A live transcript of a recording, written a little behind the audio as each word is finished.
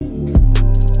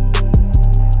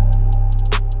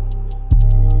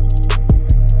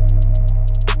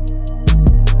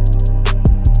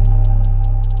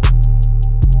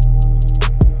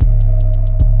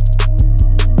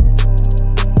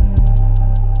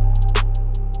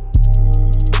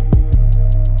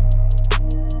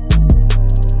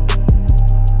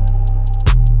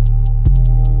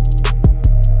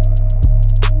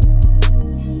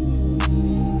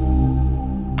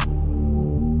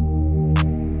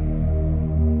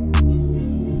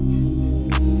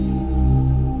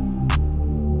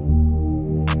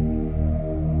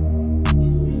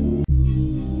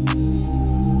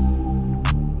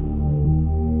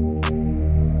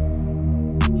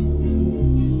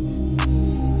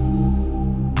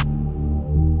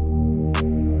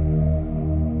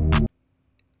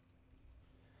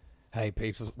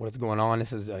Hey peeps, what is going on?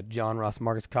 This is John Ross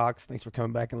Marcus Cox. Thanks for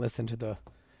coming back and listening to the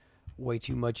Way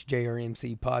Too Much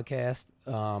JRMC podcast.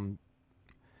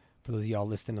 For those of y'all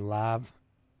listening live,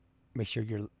 make sure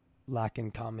you're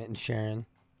liking, commenting, sharing,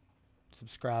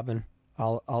 subscribing,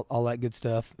 all that good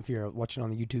stuff. If you're watching on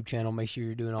the YouTube channel, make sure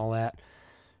you're doing all that.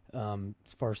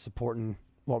 As far as supporting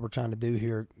what we're trying to do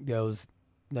here goes,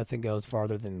 nothing goes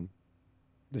farther than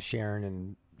the sharing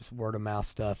and just word of mouth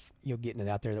stuff, getting it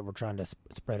out there that we're trying to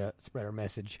spread our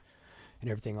message and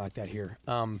everything like that here.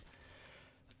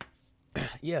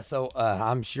 So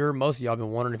I'm sure most of y'all been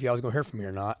wondering if y'all was going to hear from me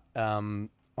or not.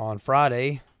 On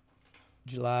Friday,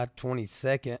 July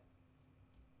 22nd,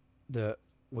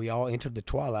 we all entered the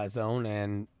twilight zone,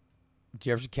 and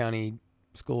Jefferson County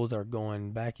schools are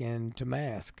going back into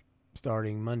mask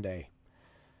starting Monday.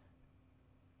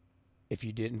 If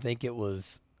you didn't think it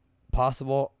was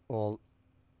possible, well,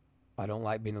 I don't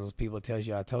like being those people that tells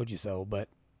you I told you so, but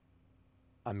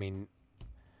I mean,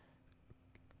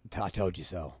 I told you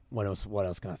so. What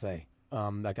else can I say?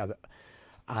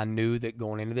 I knew that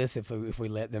going into this, if we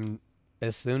let them,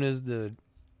 as soon as the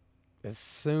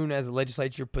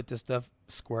legislature put this stuff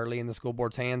squarely in the school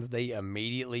board's hands, they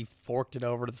immediately forked it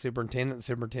over to the superintendent. The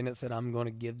superintendent said, I'm going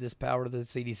to give this power to the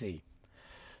CDC.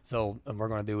 So we're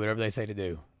going to do whatever they say to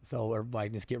do. So everybody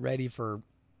just get ready for,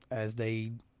 as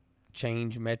they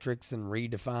change metrics and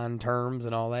redefine terms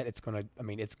and all that, it's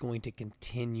going to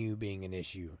continue being an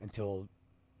issue until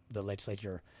the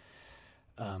legislature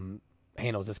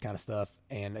handles this kind of stuff.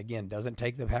 And again, doesn't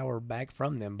take the power back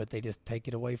from them, but they just take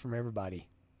it away from everybody.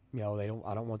 I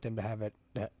don't want them to have it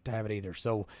either.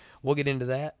 So we'll get into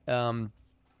that.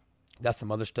 That's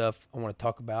some other stuff I want to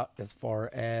talk about as far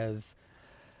as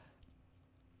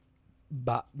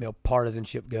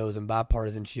partisanship goes, and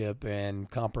bipartisanship and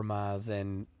compromise,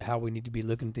 and how we need to be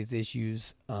looking at these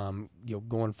issues,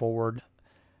 going forward.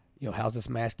 How's this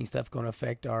masking stuff going to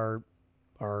affect our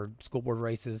school board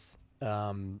races?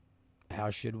 How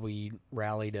should we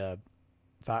rally to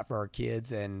fight for our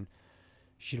kids, and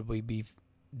should we be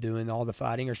doing all the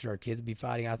fighting, or should our kids be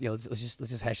fighting out? Let's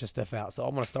just hash this stuff out. So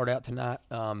I'm going to start out tonight.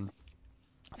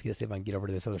 Let's see if I can get over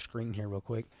to this other screen here real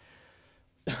quick.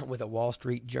 With a Wall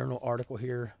Street Journal article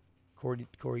here,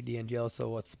 Corey D'Angelo.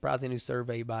 So a surprising new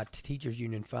survey by Teachers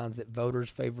Union finds that voters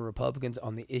favor Republicans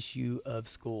on the issue of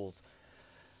schools.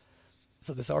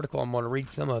 So this article, I'm going to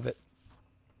read some of it.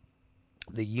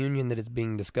 The union that is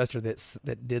being discussed, or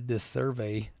that did this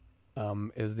survey,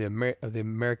 is the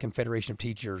American Federation of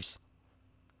Teachers.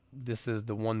 This is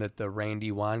the one that the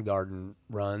Randy Weingarten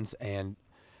runs, and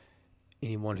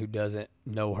anyone who doesn't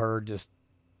know her, just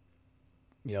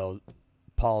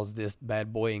pause this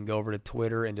bad boy and go over to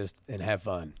Twitter and have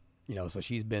fun. So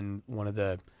she has been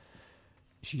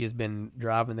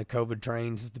driving the COVID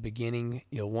train since the beginning,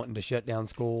 wanting to shut down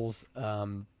schools.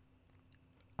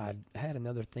 I had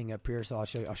another thing up here, so I'll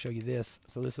show you this.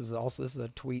 So this is a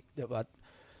tweet that I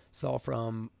saw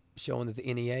from showing that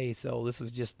the NEA, so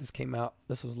this came out,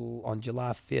 this was on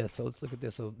July 5th. So let's look at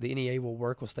this. So the NEA will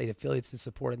work with state affiliates to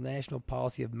support a national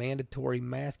policy of mandatory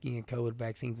masking and COVID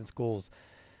vaccines in schools,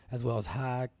 as well as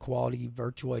high-quality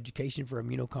virtual education for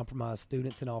immunocompromised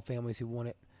students and all families who want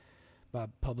it, by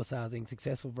publicizing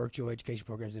successful virtual education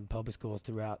programs in public schools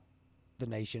throughout the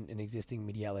nation and existing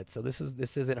media outlets. So this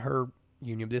isn't her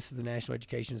union. This is the National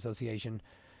Education Association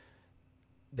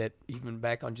that even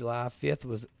back on July 5th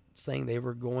was saying they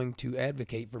were going to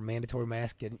advocate for mandatory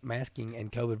masking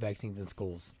and COVID vaccines in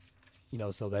schools.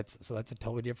 So that's a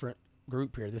totally different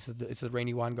group here. This is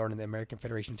Randy Weingarten, the American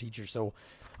Federation of Teachers. So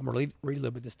I'm going to read a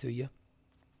little bit of this to you.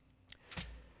 It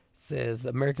says,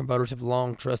 American voters have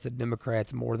long trusted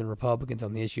Democrats more than Republicans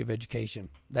on the issue of education.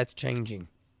 That's changing,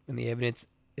 and the evidence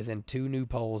is in two new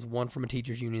polls, one from a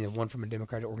teachers union and one from a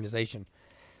Democratic organization.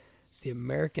 The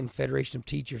American Federation of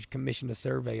Teachers commissioned a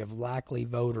survey of likely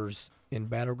voters in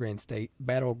battleground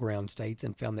states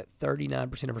and found that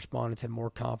 39% of respondents had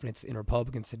more confidence in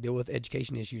Republicans to deal with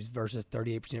education issues versus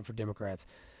 38% for Democrats.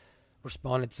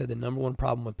 Respondents said the number one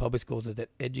problem with public schools is that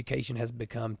education has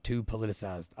become too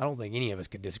politicized. I don't think any of us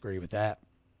could disagree with that.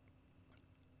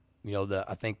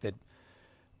 I think that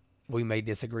we may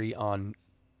disagree on,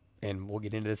 and we'll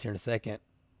get into this here in a second,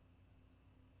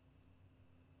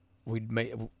 we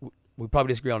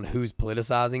probably disagree on who's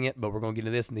politicizing it, but we're going to get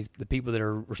into this, and the people that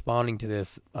are responding to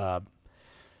this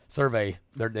survey,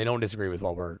 they don't disagree with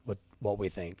what we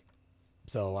think.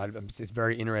 So it's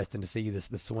very interesting to see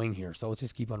the swing here. So let's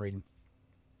just keep on reading.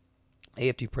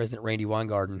 AFT President Randy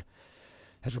Weingarten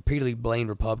has repeatedly blamed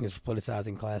Republicans for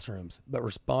politicizing classrooms, but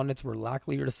respondents were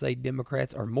likelier to say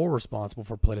Democrats are more responsible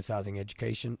for politicizing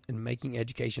education and making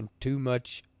education too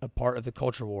much a part of the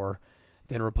culture war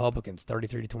than Republicans,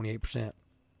 33 to 28%.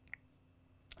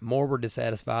 More were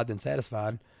dissatisfied than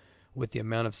satisfied with the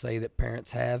amount of say that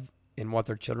parents have in what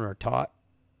their children are taught.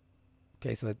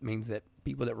 Okay, so that means that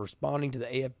people that were responding to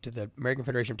the American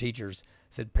Federation of Teachers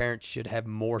said parents should have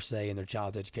more say in their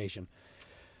child's education.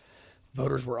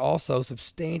 Voters were also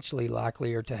substantially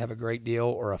likelier to have a great deal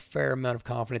or a fair amount of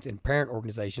confidence in parent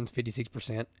organizations,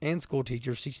 56%, and school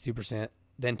teachers, 62%,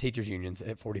 than teachers' unions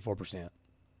at 44%.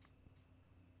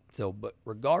 So, but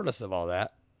regardless of all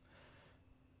that,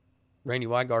 Randy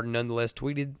Weingarten nonetheless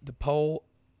tweeted the poll.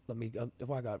 I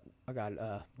got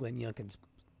Glenn Youngkin's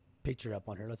picture up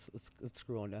on here. Let's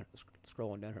scroll on down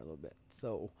here a little bit.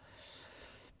 So,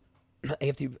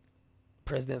 AFT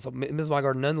president, so Ms.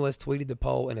 Weingarten nonetheless tweeted the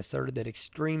poll and asserted that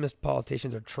extremist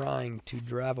politicians are trying to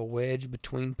drive a wedge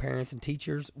between parents and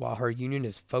teachers, while her union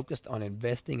is focused on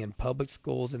investing in public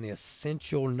schools and the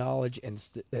essential knowledge and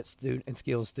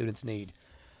skills students need.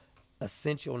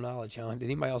 Essential knowledge, huh? Did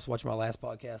anybody else watch my last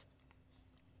podcast?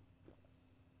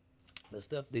 The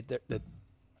stuff that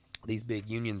these big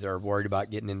unions are worried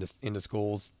about getting into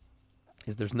schools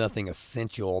is there's nothing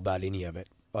essential about any of it.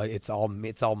 It's all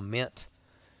meant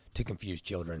to confuse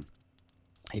children.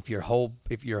 If your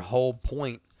whole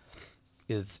point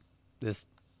is this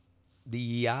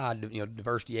DEI,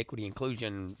 diversity, equity,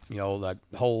 inclusion, the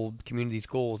whole community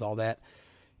schools, all that,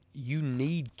 you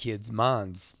need kids'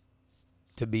 minds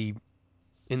to be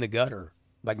in the gutter,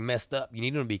 like messed up. You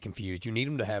need them to be confused. You need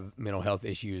them to have mental health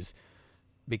issues,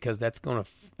 because that's gonna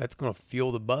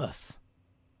fuel the bus.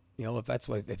 If that's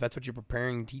what you're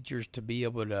preparing teachers to be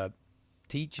able to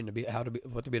teach and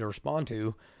what to be able to respond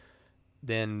to,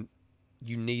 then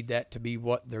you need that to be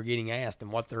what they're getting asked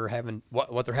and what they're having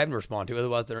to respond to.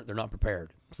 Otherwise, they're not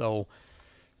prepared. So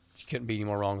you couldn't be any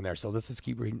more wrong there. So let's just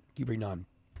keep reading on.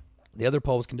 The other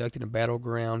poll was conducted in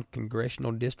battleground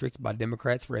congressional districts by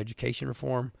Democrats for education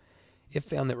reform. It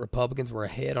found that Republicans were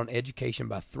ahead on education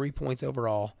by 3 points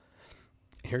overall.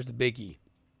 Here's the biggie: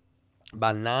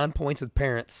 by 9 points with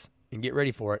parents, and get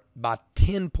ready for it, by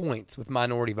 10 points with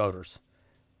minority voters.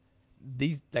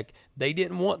 They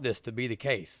didn't want this to be the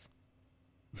case.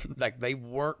 They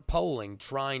weren't polling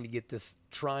trying to get this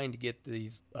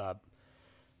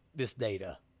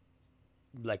data.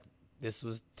 This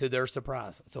was to their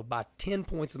surprise. So by 10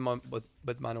 points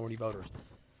with minority voters.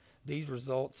 These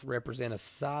results represent a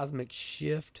seismic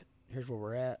shift. Here's where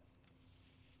we're at.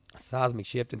 A seismic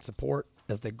shift in support.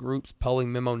 As the group's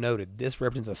polling memo noted, this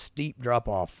represents a steep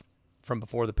drop-off from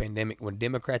before the pandemic, when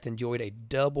Democrats enjoyed a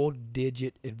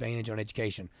double-digit advantage on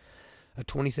education. A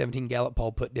 2017 Gallup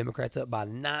poll put Democrats up by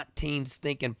 19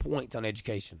 stinking points on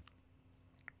education.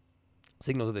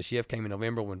 Signals of the shift came in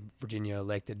November when Virginia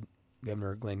elected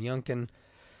Governor Glenn Youngkin.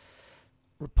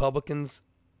 Republicans,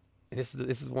 and this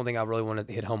is one thing I really want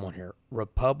to hit home on here.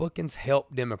 Republicans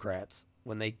help Democrats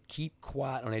when they keep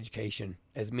quiet on education,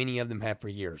 as many of them have for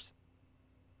years.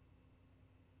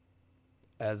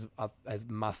 As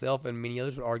myself and many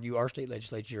others would argue, our state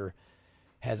legislature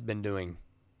has been doing.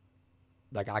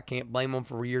 I can't blame them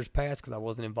for years past because I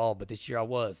wasn't involved, but this year I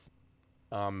was.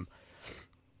 But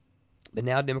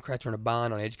now Democrats are in a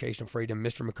bind on educational freedom.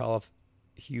 Mr. McAuliffe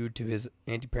hewed to his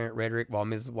anti-parent rhetoric while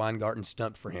Ms. Weingarten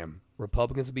stumped for him.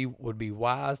 Republicans would be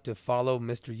wise to follow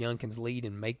Mr. Youngkin's lead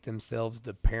and make themselves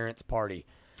the parents' party.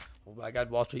 Well, I got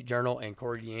Wall Street Journal and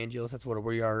Corey DeAngelis. That's what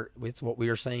we are. It's what we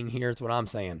are saying here. It's what I'm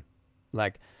saying.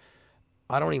 I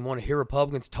don't even want to hear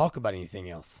Republicans talk about anything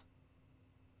else.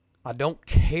 I don't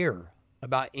care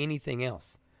about anything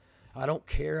else. I don't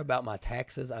care about my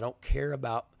taxes. I don't care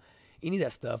about any of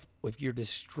that stuff if you're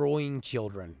destroying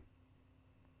children.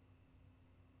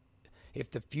 If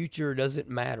the future doesn't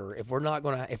matter, if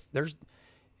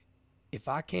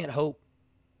I can't hope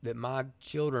that my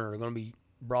children are going to be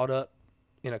brought up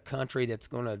in a country that's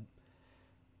going to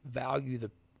value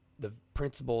the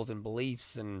principles and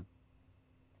beliefs and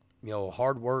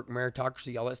hard work,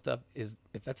 meritocracy, all that stuff,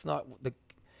 if that's not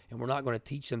and we're not going to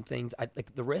teach them things,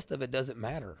 the rest of it doesn't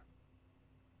matter.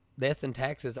 Death and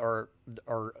taxes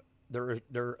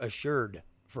they're assured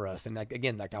for us. And I'm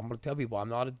going to tell people, I'm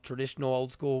not a traditional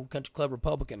old school country club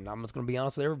Republican. I'm just going to be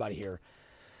honest with everybody here.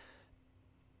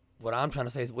 What I'm trying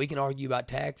to say is we can argue about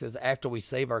taxes after we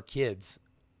save our kids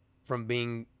from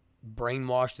being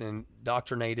brainwashed and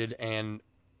indoctrinated and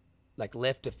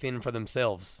left to fend for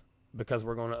themselves, because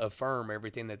we're going to affirm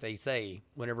everything that they say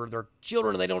whenever they're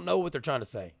children and they don't know what they're trying to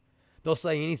say. They'll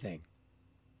say anything.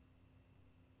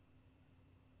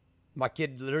 My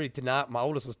kid literally tonight, my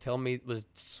oldest was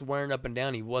swearing up and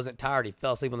down he wasn't tired. He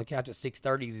fell asleep on the couch at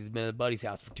 6:30. He's been at a buddy's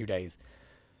house for 2 days.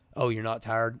 Oh, you're not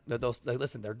tired?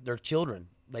 Listen, they're children.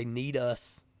 They need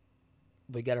us.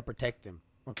 We got to protect them.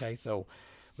 Okay, so,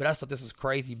 but I thought this was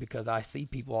crazy because I see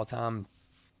people all the time.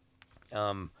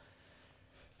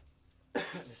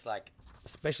 It's like,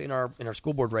 especially in our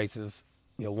school board races,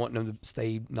 wanting them to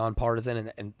stay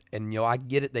nonpartisan, and I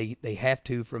get it. They have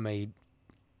to from a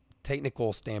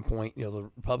technical standpoint. The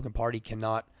Republican Party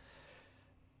cannot,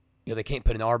 they can't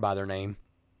put an R by their name.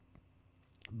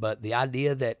 But the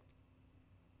idea that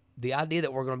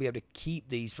we're going to be able to keep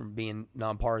these from being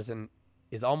nonpartisan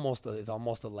is almost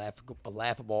a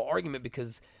laughable argument,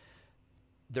 because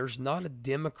there's not a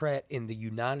Democrat in the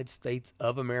United States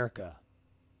of America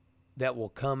that will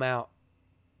come out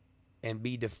and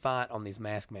be defiant on these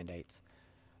mask mandates.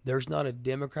 There's not a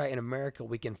Democrat in America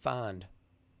we can find,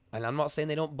 and I'm not saying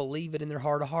they don't believe it in their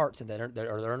heart of hearts, and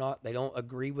they don't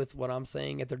agree with what I'm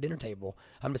saying at their dinner table.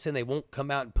 I'm just saying they won't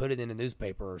come out and put it in a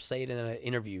newspaper or say it in an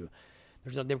interview.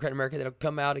 There's no Democrat in America that'll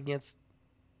come out against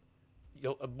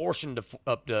abortion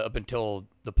up until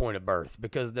the point of birth,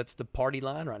 because that's the party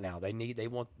line right now. They need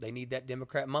that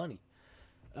Democrat money.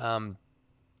 They're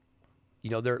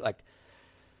like,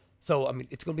 so I mean,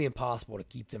 it's going to be impossible to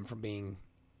keep them from being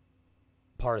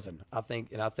partisan. I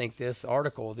think this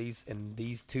article, these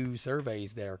two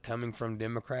surveys that are coming from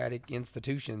Democratic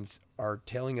institutions are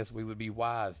telling us we would be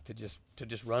wise to just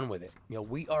run with it.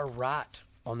 We are right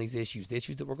on these issues. The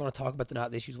issues that we're going to talk about tonight,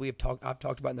 the issues I've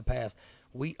talked about in the past.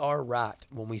 We are right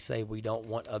when we say we don't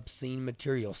want obscene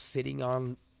material sitting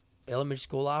on elementary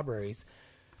school libraries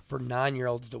for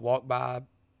 9-year-olds to walk by,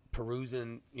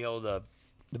 perusing, the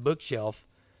bookshelf,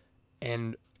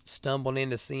 and stumbling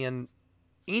into seeing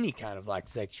any kind of like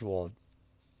sexual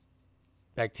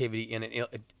activity in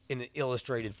an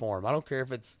illustrated form. I don't care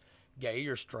if it's gay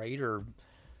or straight or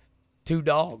two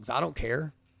dogs. I don't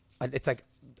care. It's like,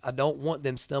 I don't want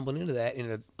them stumbling into that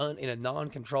in a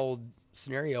non-controlled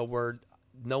scenario where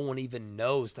no one even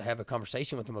knows to have a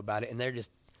conversation with them about it, and they're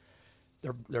just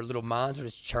their little minds are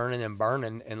just churning and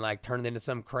burning and like turning into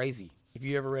something crazy. If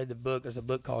you ever read the book, there's a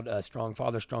book called Strong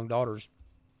Fathers, Strong Daughters,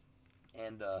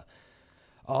 and the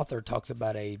author talks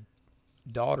about a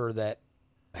daughter that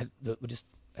just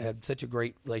had such a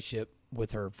great relationship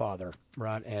with her father,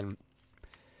 right? And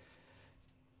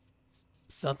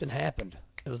something happened.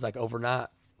 It was like overnight,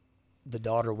 the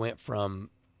daughter went from,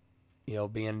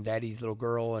 being daddy's little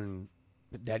girl and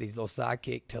daddy's little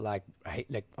sidekick to like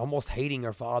almost hating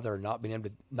her father, and not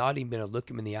even being able to look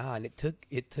him in the eye. And it took.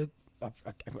 I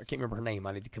can't remember her name.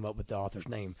 I need to come up with the author's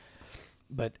name.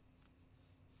 But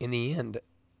in the end,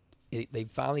 they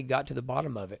finally got to the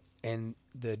bottom of it, and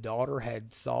the daughter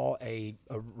had saw a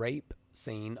rape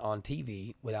scene on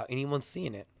TV without anyone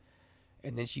seeing it,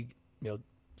 and then she,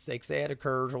 sex ed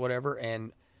occurs or whatever,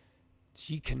 and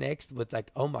she connects with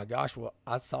like, oh my gosh, well,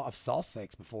 I've saw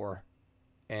sex before,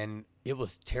 and it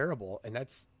was terrible, and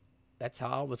that's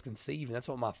how I was conceived, and that's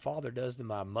what my father does to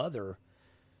my mother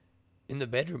in the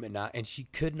bedroom at night, and she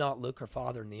could not look her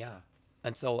father in the eye.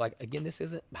 And so, like, again, this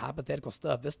isn't hypothetical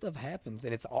stuff. This stuff happens,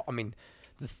 and it's all, I mean,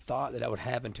 the thought that that would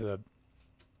happen to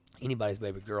anybody's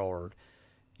baby girl, or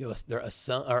a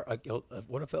son, or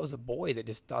what if it was a boy that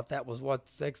just thought that was what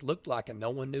sex looked like, and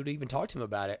no one knew to even talk to him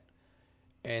about it,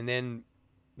 and then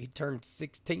he turned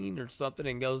 16 or something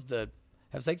and goes to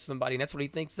have sex with somebody, and that's what he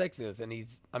thinks sex is, and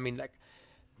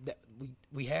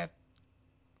we have,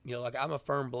 like, I'm a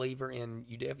firm believer in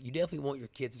you definitely want your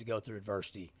kids to go through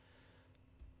adversity.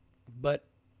 But,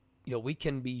 we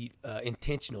can be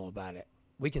intentional about it.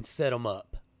 We can set them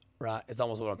up, right? It's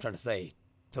almost what I'm trying to say,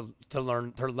 to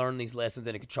learn these lessons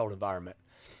in a controlled environment.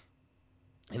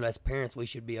 And as parents, we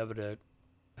should be able to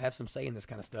have some say in this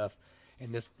kind of stuff.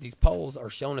 And these polls are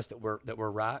showing us that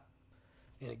we're right.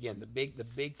 And again, the big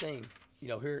thing,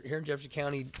 here in Jefferson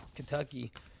County,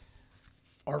 Kentucky,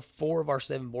 4 of our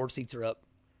 7 board seats are up,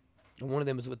 and one of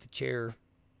them is with the chair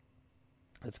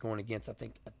that's going against. I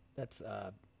think that's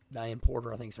Diane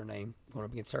Porter, I think is her name, going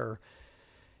up against her.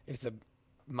 It's a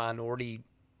minority,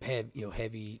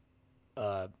 heavy,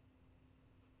 like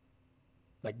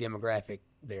demographic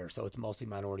there, so it's mostly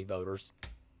minority voters.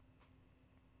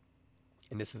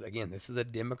 And this is a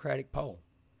Democratic poll.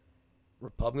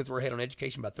 Republicans were ahead on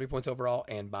education by 3 points overall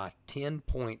and by 10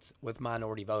 points with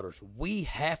minority voters. We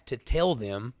have to tell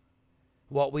them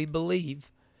what we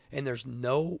believe, and there's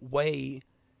no way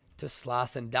to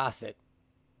slice and dice it.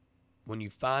 When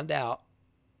you find out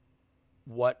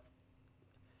what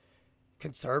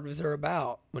conservatives are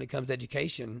about when it comes to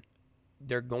education,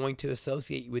 they're going to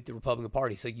associate you with the Republican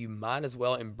Party. So you might as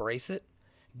well embrace it,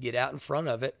 get out in front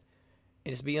of it,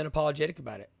 and just be unapologetic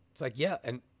about it. It's like, yeah,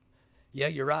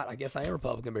 you're right. I guess I am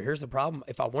Republican, but here's the problem.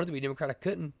 If I wanted to be Democrat, I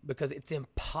couldn't, because it's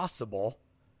impossible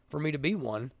for me to be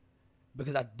one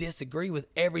because I disagree with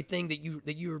everything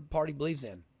that your party believes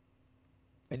in.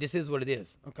 It just is what it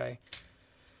is. Okay.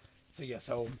 So yeah.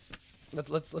 So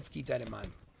let's keep that in mind.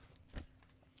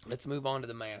 Let's move on to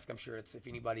the mask. I'm sure if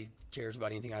anybody cares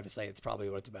about anything I have to say, it's probably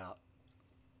what it's about.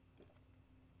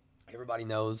 Everybody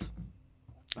knows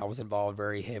I was involved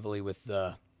very heavily with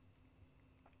the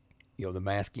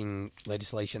masking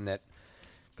legislation that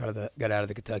got out of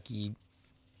the Kentucky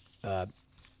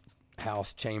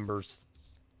House chambers.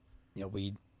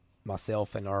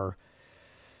 Myself and our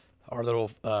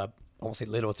little, I won't say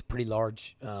little, it's a pretty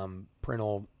large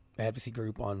parental advocacy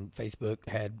group on Facebook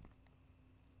had,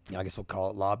 I guess we'll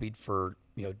call it, lobbied for,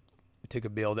 took a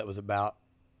bill that was about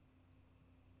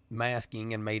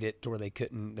masking and made it to where they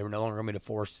were no longer going to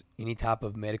force any type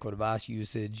of medical device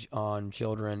usage on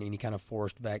children, any kind of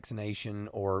forced vaccination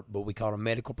or what we call them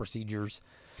medical procedures,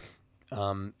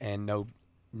 and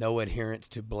no adherence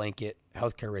to blanket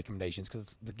healthcare recommendations,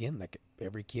 because again, like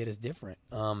every kid is different.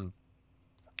 And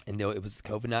it was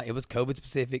COVID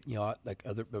specific.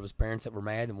 There was parents that were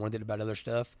mad and wondered about other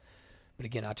stuff. But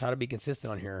again, I try to be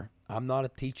consistent on here. I'm not a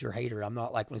teacher hater. I'm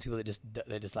not like one of those people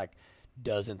that just like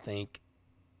doesn't think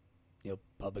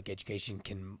public education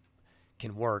can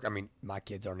work. I mean, my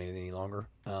kids aren't in it any longer,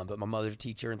 but my mother's a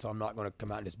teacher, and so I'm not going to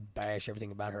come out and just bash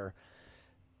everything about her.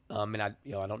 And I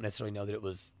don't necessarily know that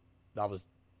I was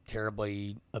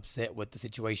terribly upset with the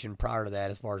situation prior to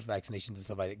that as far as vaccinations and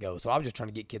stuff like that go. So I was just trying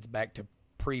to get kids back to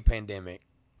pre-pandemic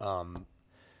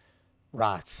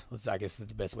rights. I guess is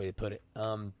the best way to put it.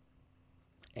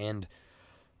 And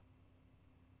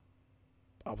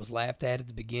I was laughed at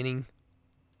the beginning.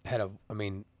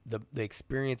 The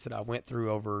experience that I went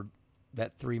through over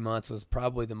that 3 months was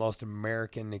probably the most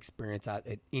American experience that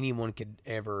anyone could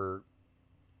ever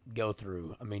go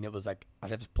through. I mean, it was like I'd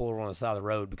have to pull her on the side of the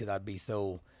road because I'd be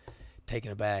so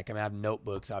taken aback. I mean, I have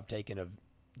notebooks I've taken of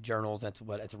journals. That's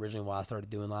originally why I started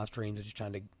doing live streams, just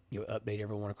trying to update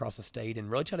everyone across the state and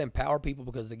really try to empower people,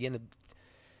 because again,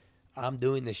 I'm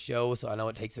doing this show, so I know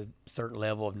it takes a certain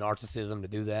level of narcissism to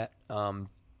do that.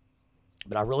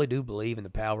 But I really do believe in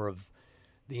the power of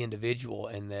the individual,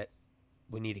 and that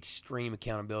we need extreme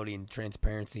accountability and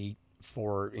transparency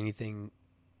for anything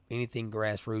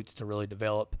grassroots to really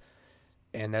develop,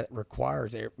 and that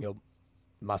requires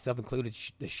myself included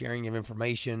the sharing of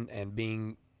information and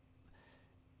being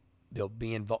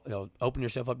open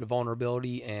yourself up to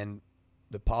vulnerability and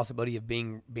the possibility of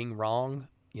being wrong.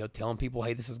 Telling people,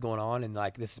 hey, this is going on, and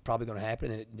like this is probably going to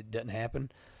happen, and it doesn't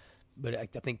happen. But I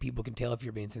think people can tell if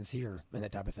you're being sincere and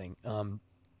that type of thing.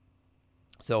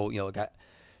 So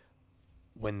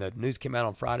when the news came out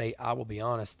on Friday, I will be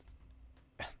honest,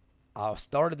 I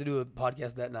started to do a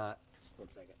podcast that night. 1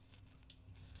 second.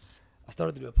 I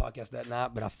started to do a podcast that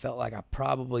night, but I felt like I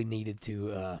probably needed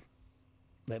to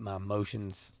let my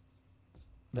emotions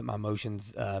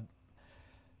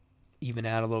even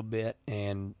out a little bit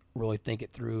and really think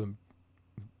it through and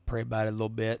pray about it a little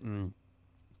bit and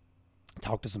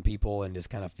talk to some people and just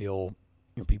kind of feel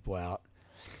people out.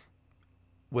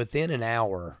 Within an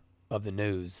hour of the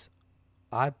news,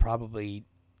 I'd probably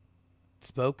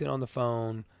spoken on the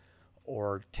phone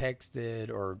or texted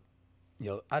or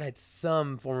I'd had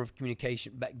some form of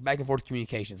communication, back and forth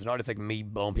communication. So not just like me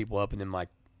blowing people up and then like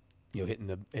hitting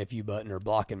the FU button or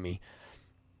blocking me.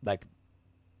 Like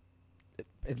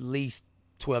at least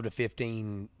 12 to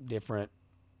 15 different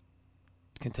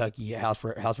Kentucky House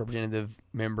Representative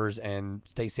members and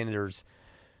state senators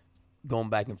going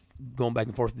back and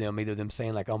forth with them, either them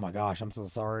saying like, "Oh my gosh, I'm so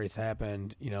sorry it's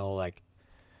happened," like,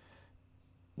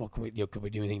 "What can we could we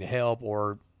do anything to help?"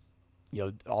 Or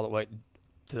all the way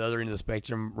to the other end of the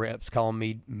spectrum, reps calling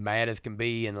me mad as can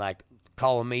be and like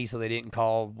calling me so they didn't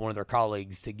call one of their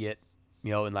colleagues to get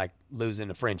and like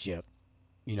losing a friendship,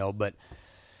 but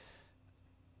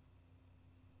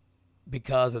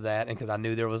because of that, and because I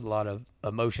knew there was a lot of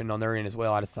emotion on their end as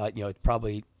well, I just thought, I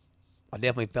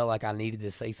definitely felt like I needed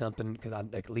to say something, because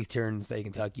at least here in the state of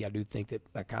Kentucky, I do think that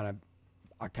I kind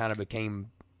of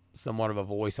became somewhat of a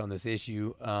voice on this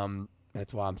issue.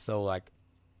 That's why I'm so like,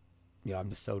 I'm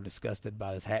just so disgusted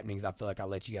by this happening, because I feel like I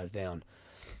let you guys down.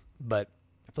 But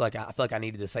I feel like I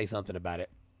needed to say something about it.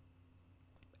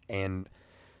 And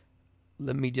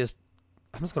I'm just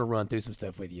going to run through some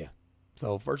stuff with you.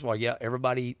 So first of all,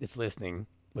 everybody that's listening,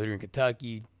 whether you're in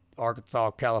Kentucky,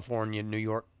 Arkansas, California, New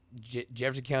York,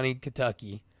 Jefferson County,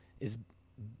 Kentucky, is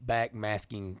back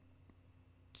masking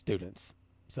students.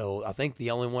 So I think the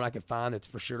only one I could find that's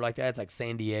for sure like that, it's like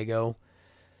San Diego.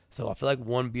 So I feel like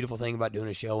one beautiful thing about doing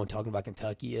a show and talking about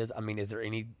Kentucky is there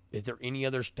any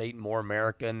other state more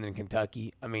American than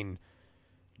Kentucky? I mean,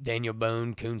 Daniel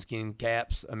Boone, coonskin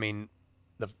caps. I mean,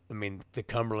 the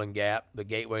Cumberland Gap, the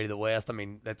gateway to the West. I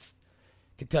mean,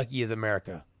 Kentucky is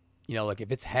America. You know, like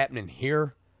if it's happening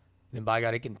here, then by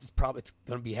God, it's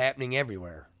going to be happening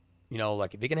everywhere. You know,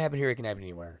 like if it can happen here, it can happen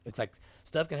anywhere. It's like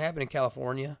stuff can happen in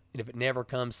California, and if it never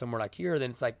comes somewhere like here,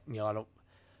 then it's like, you know, I don't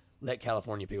let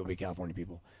California people be California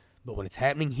people. But when it's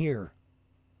happening here,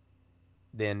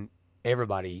 then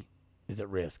everybody is at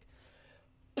risk.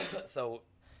 So,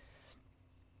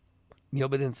 you know,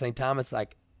 but at the same time, it's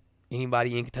like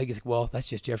anybody in Kentucky is, well, that's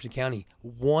just Jefferson County.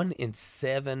 1 in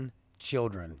 7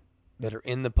 children that are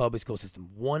in the public school system,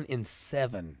 1 in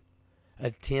 7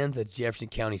 attends a Jefferson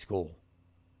County school.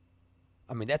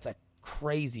 I mean, that's a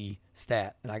crazy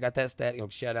stat. And I got that stat, you know,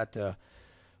 shout out to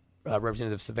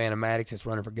Representative Savannah Maddox that's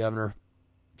running for governor.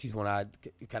 She's one I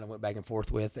kind of went back and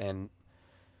forth with, and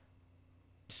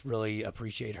just really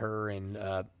appreciate her and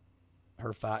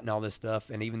her fight and all this stuff.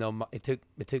 And even though it took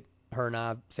her and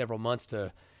I several months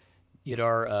to get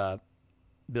our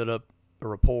build up a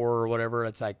rapport or whatever,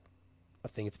 it's like I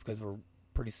think it's because we're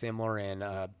pretty similar, and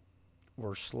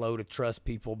we're slow to trust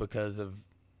people because of,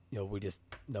 you know, we just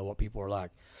know what people are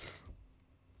like.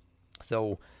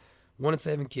 So 1 in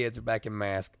 7 kids are back in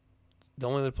mask. It's the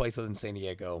only other place other than San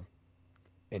Diego.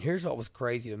 And here's what was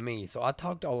crazy to me. So I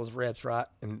talked to all those reps, right?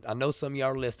 And I know some of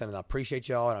y'all are listening, and I appreciate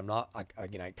y'all. And I'm not, I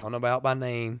ain't calling them out by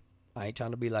name. I ain't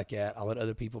trying to be like that. I'll let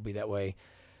other people be that way.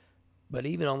 But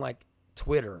even on like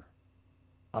Twitter,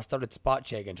 I started spot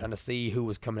checking, trying to see who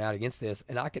was coming out against this.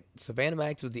 And Savannah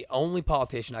Maddox was the only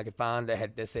politician I could find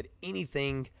that said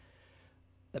anything,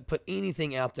 that put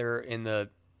anything out there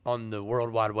on the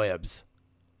World Wide Webs,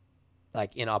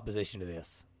 like in opposition to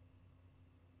this.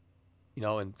 You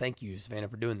know, and thank you, Savannah,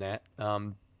 for doing that.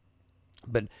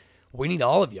 But we need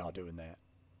all of y'all doing that.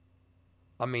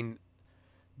 I mean,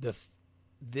 this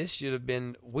should have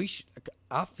been,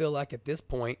 I feel like at this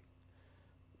point,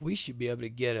 we should be able to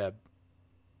get a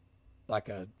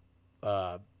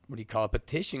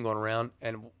petition going around,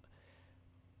 and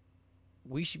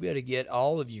we should be able to get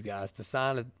all of you guys to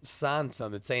sign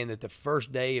something saying that the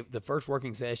first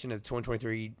working session of the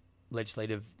 2023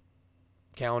 legislative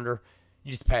calendar, you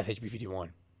just pass HB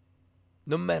 51.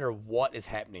 No matter what is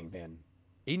happening then.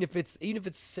 Even if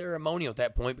it's ceremonial at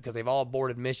that point, because they've all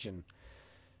aborted mission,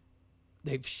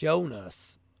 they've shown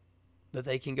us that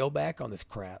they can go back on this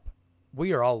crap.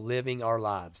 We are all living our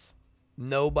lives.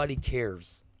 Nobody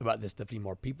cares about this stuff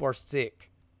anymore. People are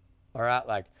sick. All right?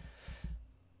 Like,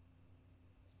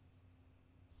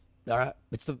 all right?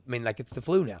 It's the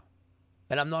flu now.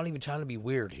 And I'm not even trying to be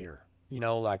weird here. You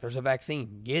know, like, there's a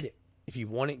vaccine. Get it. If you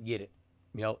want it, get it.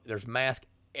 You know, there's masks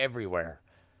everywhere.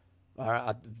 All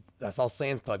right, I saw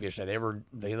Sam's Club yesterday.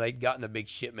 They'd gotten a big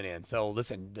shipment in. So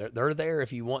listen, they're there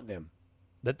if you want them.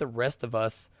 Let the rest of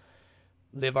us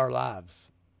live our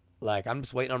lives. Like, I'm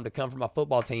just waiting on them to come from my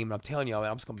football team, and I'm telling you,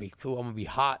 I'm just gonna be cool. I'm gonna be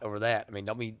hot over that. I mean,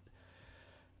 don't be.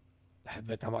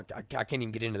 I can't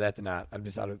even get into that tonight.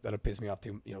 That'll piss me off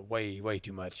too. You know, way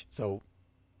too much. So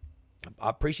I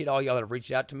appreciate all y'all that have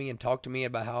reached out to me and talked to me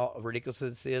about how ridiculous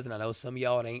this is. And I know some of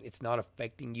y'all, it's not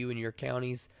affecting you in your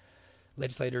counties,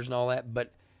 legislators and all that,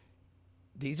 but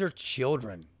these are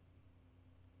children.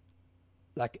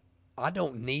 Like, I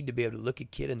don't need to be able to look a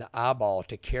kid in the eyeball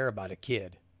to care about a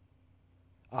kid.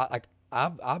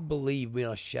 I believe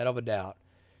beyond a shadow of a doubt,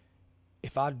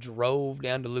 if I drove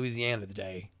down to Louisiana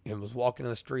today and was walking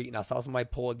in the street and I saw somebody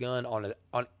pull a gun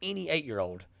on any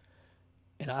 8-year-old,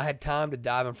 and I had time to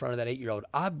dive in front of that 8-year-old,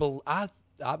 I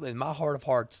in my heart of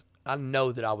hearts, I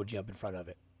know that I would jump in front of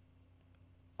it.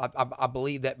 I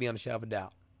believe that beyond a shadow of a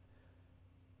doubt.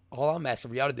 All I'm asking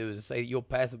for y'all to do is to say that you'll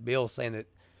pass a bill saying that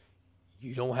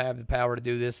you don't have the power to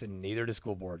do this, and neither do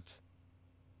school boards.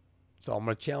 So I'm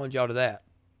going to challenge y'all to that.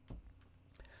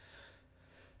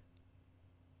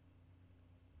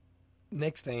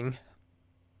 Next thing,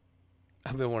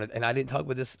 I've been wanting, and I didn't talk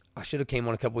about this. I should have came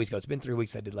on a couple weeks ago. It's been 3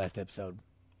 weeks I did last episode.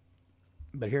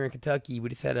 But here in Kentucky, we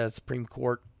just had a Supreme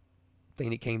Court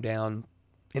thing that came down.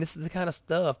 And this is the kind of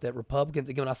stuff that Republicans,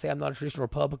 again, when I say I'm not a traditional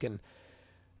Republican,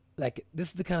 like, this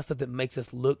is the kind of stuff that makes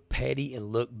us look petty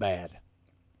and look bad.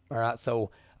 All right, so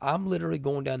I'm literally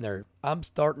going down there. I'm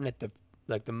starting at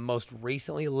the most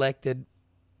recently elected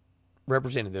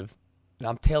representative, and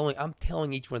I'm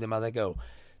telling each one of them as I go,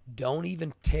 don't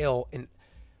even tell. And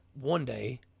one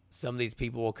day, some of these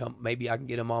people will come. Maybe I can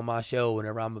get them on my show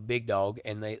whenever I'm a big dog,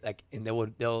 and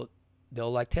they'll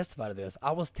testify to this.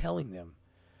 I was telling them,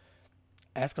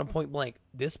 asking them point blank,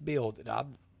 this bill that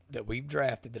I've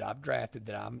drafted,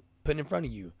 that I'm putting in front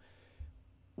of you,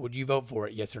 would you vote for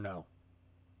it? Yes or no?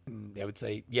 And they would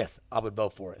say, yes, I would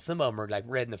vote for it. Some of them are like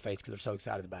red in the face because they're so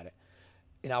excited about it.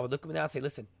 And I would look them in the eye and say,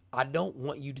 listen, I don't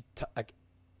want you to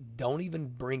don't even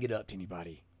bring it up to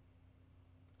anybody.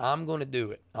 I'm going to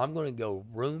do it. I'm going to go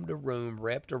room to room,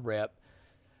 rep to rep,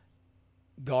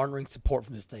 garnering support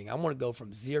from this thing. I want to go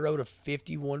from 0 to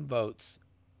 51 votes,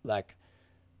 like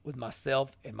with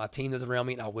myself and my team that's around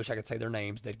me. And I wish I could say their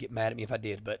names. They'd get mad at me if I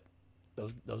did, but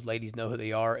those ladies know who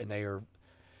they are, and they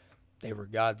were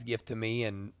God's gift to me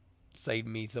and saved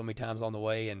me so many times on the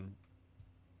way, and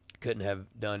couldn't have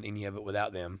done any of it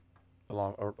without them,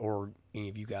 along or any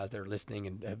of you guys that are listening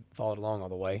and have followed along all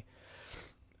the way.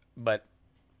 But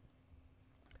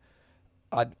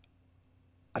I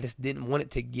just didn't want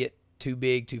it to get too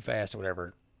big too fast or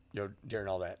whatever, during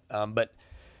all that. But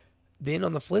then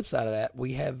on the flip side of that,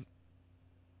 we have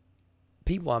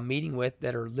people I'm meeting with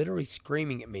that are literally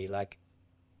screaming at me like,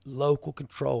 local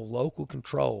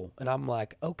control. And I'm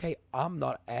like, okay, I'm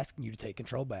not asking you to take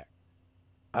control back.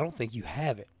 I don't think you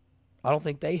have it. I don't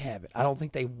think they have it. I don't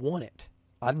think they want it.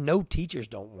 I know teachers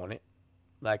don't want it.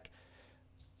 Like,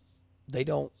 they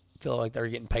don't feel like they're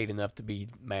getting paid enough to be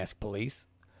mask police.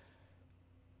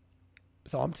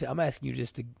 So I'm asking you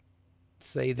just to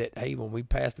say that, hey, when we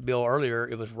passed the bill earlier,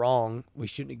 it was wrong. We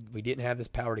didn't have this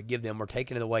power to give them. We're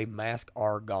taking it away. Masks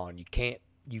are gone. You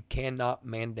cannot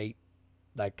mandate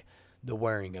like the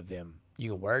wearing of them.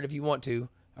 You can wear it if you want to.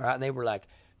 All right. And they were like,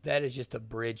 that is just a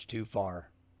bridge too far.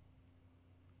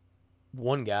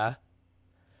 One guy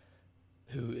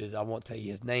who is, I won't tell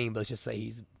you his name, but let's just say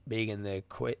he's big in the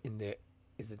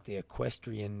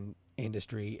equestrian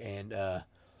industry, and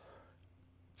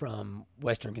from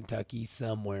Western Kentucky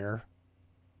somewhere,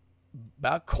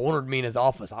 about cornered me in his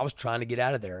office. I was trying to get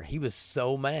out of there. He was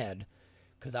so mad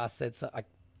because I said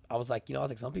I was like,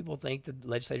 some people think the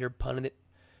legislature punted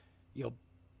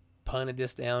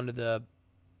this down to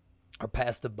or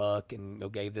passed the buck,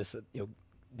 and gave this,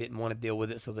 didn't want to deal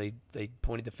with it, so they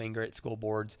pointed the finger at school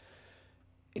boards.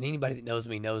 And anybody that knows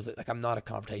me knows that, like, I'm not a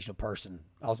confrontational person.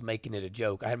 I was making it a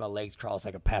joke. I had my legs crossed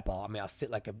like a papaw. I mean, I sit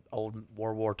like an old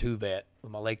World War II vet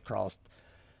with my legs crossed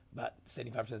about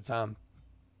 75% of the time.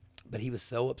 But he was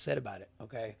so upset about it,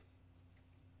 okay?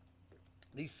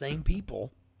 These same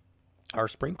people, our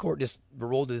Supreme Court just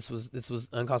ruled this was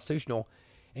unconstitutional,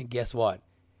 and guess what?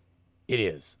 It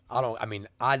is.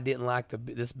 I didn't like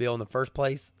this bill in the first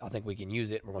place. I think we can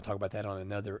use it. We're going to talk about that on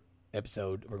another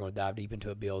episode. We're going to dive deep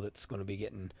into a bill that's going to be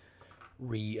getting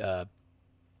reposted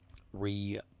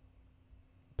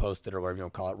or whatever you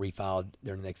want to call it, refiled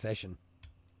during the next session.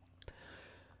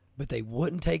 But they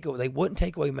wouldn't take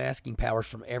away masking powers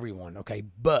from everyone, okay?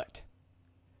 But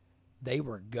they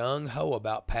were gung ho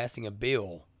about passing a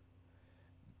bill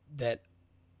that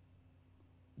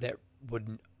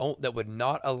would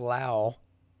not allow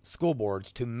school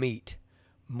boards to meet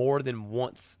more than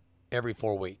once every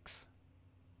 4 weeks.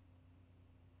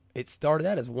 It started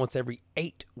out as once every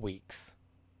 8 weeks.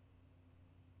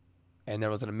 And there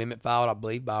was an amendment filed, I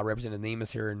believe, by Representative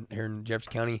Nemus here in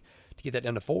Jefferson County to get that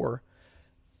down to 4.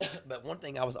 But one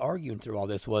thing I was arguing through all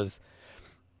this was,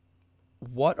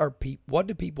 let's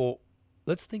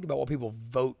think about what people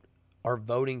are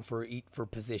voting for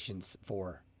positions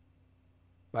for.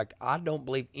 Like, I don't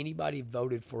believe anybody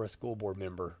voted for a school board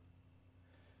member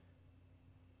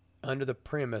under the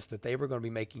premise that they were going to be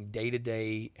making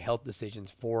day-to-day health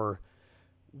decisions for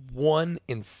 1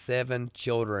 in 7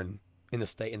 children in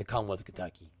the Commonwealth of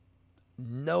Kentucky.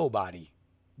 Nobody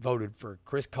voted for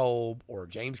Chris Kolb or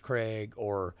James Craig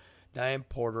or Diane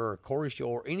Porter or Corey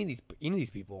Shore or any of these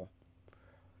people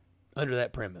under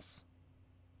that premise.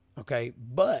 Okay?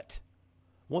 But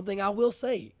one thing I will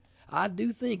say, I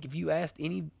do think if you asked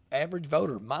any average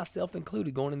voter, myself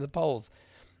included, going in the polls,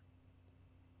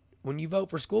 when you vote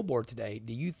for school board today,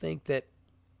 do you think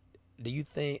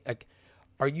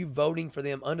are you voting for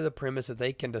them under the premise that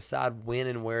they can decide when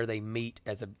and where they meet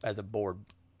as a board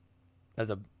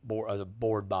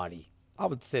body? I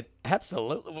would say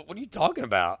absolutely. What are you talking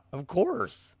about? Of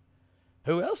course.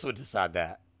 Who else would decide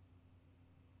that?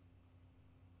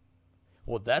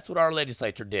 Well, that's what our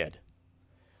legislature did.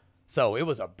 So it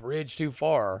was a bridge too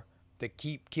far to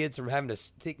keep kids from having to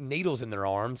stick needles in their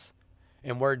arms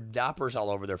and wear diapers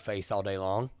all over their face all day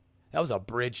long. That was a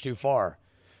bridge too far.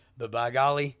 But by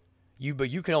golly, you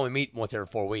can only meet once every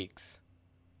 4 weeks.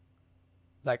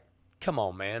 Like, come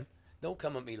on, man. Don't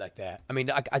come at me like that. I mean,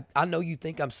 I know you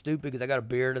think I'm stupid because I got a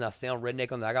beard and I sound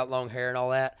redneck I got long hair and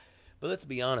all that. But let's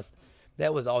be honest.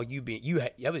 That was all you being. You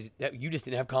just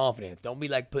didn't have confidence. Don't be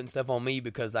like putting stuff on me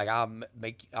because like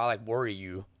I worry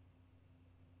you.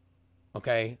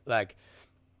 Okay? Like,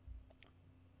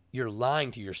 you're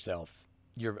lying to yourself.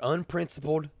 You're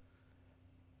unprincipled.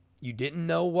 You didn't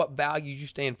know what values you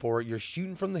stand for. You're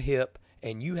shooting from the hip,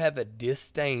 and you have a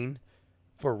disdain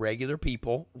for regular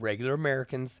people, regular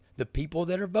Americans, the people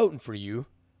that are voting for you,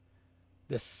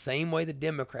 the same way the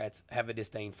Democrats have a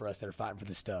disdain for us that are fighting for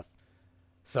this stuff.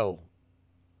 So,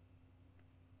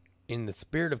 in the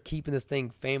spirit of keeping this thing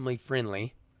family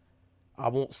friendly, I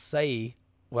won't say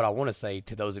what I want to say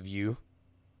to those of you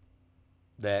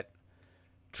that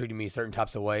treated me certain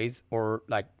types of ways, or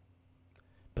like,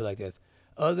 put it like this.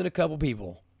 Other than a couple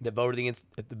people that voted against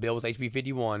the bill was HB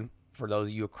 51, for those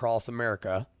of you across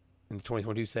America in the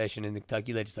 2022 session in the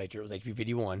Kentucky legislature, it was HB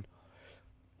 51.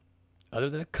 Other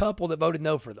than a couple that voted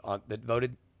no that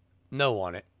voted no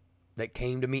on it, that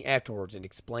came to me afterwards and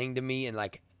explained to me and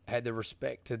like had the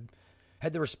respect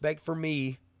for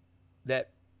me,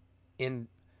 that in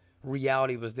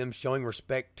reality was them showing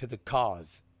respect to the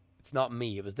cause. It's not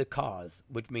me, it was the cause,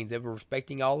 which means they were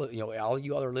respecting all of you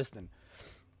all are listening.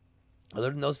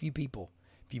 Other than those few people,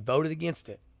 if you voted against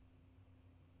it,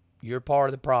 you're part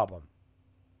of the problem.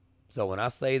 So when I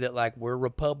say that like we're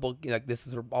Republican, like this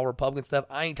is all Republican stuff,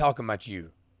 I ain't talking about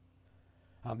you.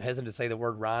 I'm hesitant to say the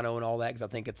word rhino and all that because I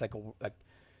think it's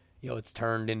it's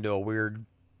turned into a weird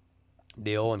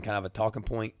deal and kind of a talking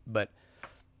point. But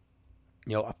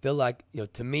I feel like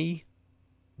to me,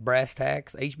 brass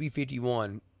tacks, HB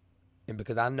 51, and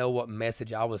because I know what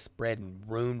message I was spreading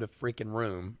room to freaking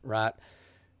room, right?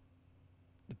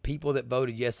 The people that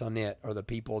voted yes on it are the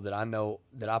people that I know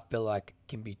that I feel like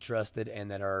can be trusted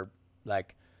and that are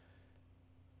like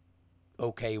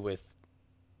okay with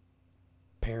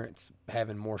parents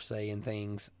having more say in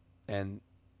things and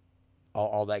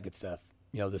all that good stuff.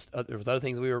 There was other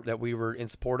things we were in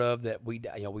support of that we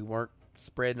weren't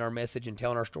spreading our message and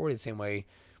telling our story the same way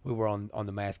we were on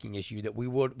the masking issue that we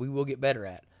will get better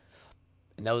at.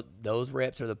 And those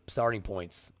reps are the starting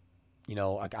points.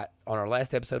 On our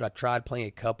last episode, I tried playing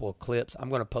a couple of clips. I'm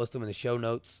going to post them in the show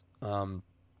notes after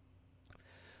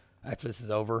this is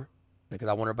over because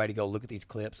I want everybody to go look at these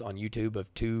clips on YouTube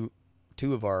of two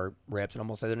of our reps, and I'm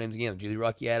going to say their names again: Julie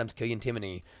Rocky Adams, Killian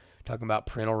Timoney, talking about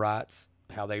parental rights,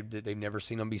 how they've never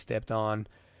seen them be stepped on,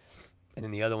 and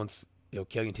then the other one's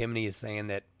Killian Timoney is saying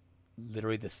that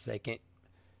literally the second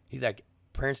he's like,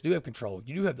 parents do have control.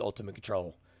 You do have the ultimate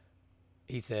control.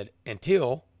 He said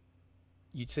until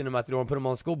you send them out the door and put them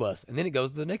on the school bus. And then it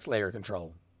goes to the next layer of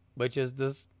control, which is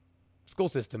the school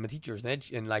system and teachers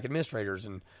and like administrators.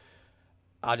 And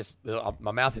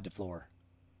my mouth hit the floor.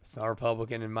 It's not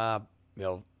Republican in my,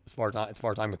 as far as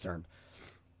I'm concerned.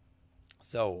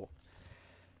 So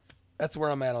that's where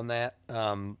I'm at on that.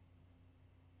 And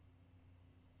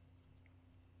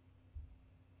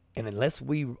unless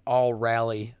we all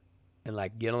rally and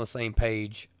like get on the same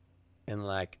page and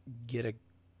like get a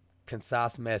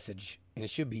concise message, and it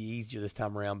should be easier this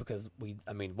time around because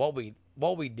what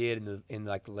we did in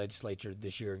the legislature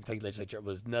this year, Kentucky legislature,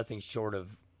 was nothing short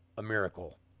of a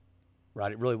miracle,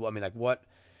 right? It really,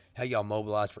 how y'all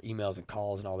mobilized for emails and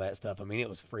calls and all that stuff. It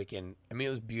was it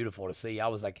was beautiful to see.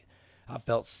 I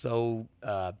felt so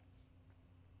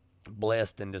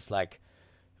blessed and just like,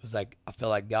 it was like, I felt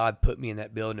like God put me in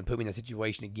that building and put me in that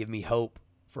situation to give me hope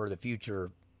for the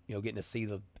future. Getting to see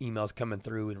the emails coming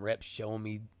through and reps showing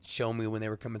me when they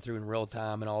were coming through in real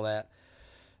time and all that.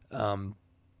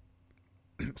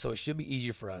 So it should be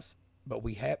easier for us, but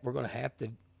we're going to have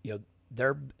to,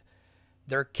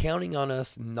 they're counting on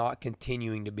us not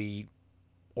continuing to be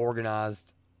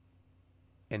organized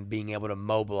and being able to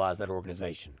mobilize that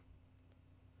organization.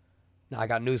 Now I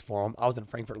got news for them. I was in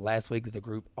Frankfurt last week with a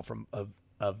group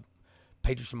of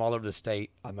patrons from all over the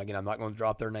state. I'm not going to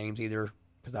drop their names either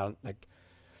because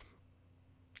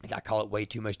I call it way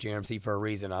too much JRMC for a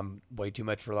reason. I'm way too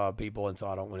much for a lot of people, and so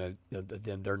I don't want to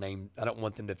their name. I don't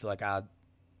want them to feel like I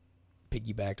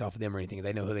piggybacked off of them or anything.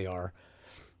 They know who they are.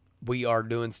 We are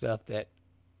doing stuff that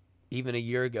even a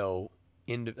year ago,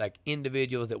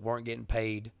 individuals that weren't getting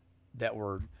paid, that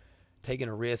were taking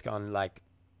a risk on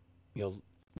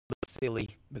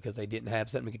silly because they didn't have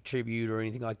something to contribute or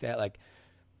anything like that. Like,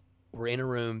 we're in a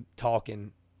room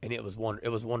talking, and it was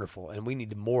wonderful, and we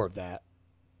needed more of that.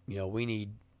 We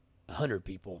need 100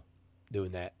 people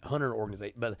doing that, 100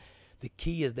 organizations. But the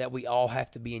key is that we all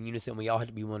have to be in unison. We all have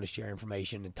to be willing to share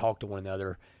information and talk to one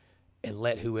another and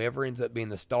let whoever ends up being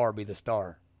the star be the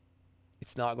star.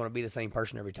 It's not going to be the same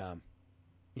person every time,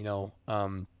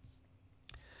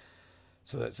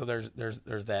 So there's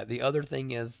that. The other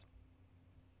thing is,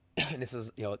 and this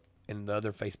is in the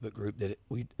other Facebook group that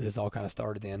this all kind of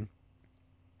started in,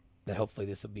 that hopefully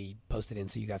this will be posted in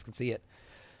so you guys can see it.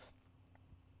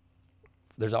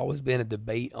 There's always been a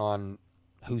debate on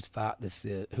whose fight this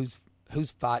is.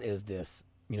 Whose fight is this?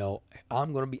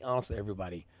 I'm going to be honest with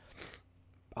everybody.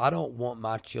 I don't want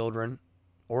my children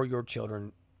or your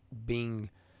children being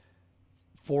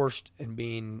forced and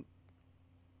being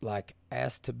like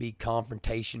asked to be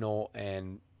confrontational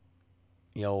and,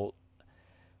 you know,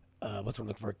 what's what I'm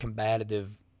looking for,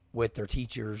 combative with their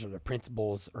teachers or their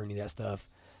principals or any of that stuff.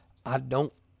 I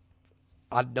don't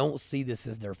see this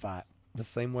as their fight. The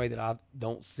same way that I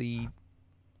don't see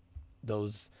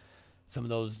some of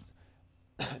those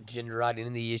gender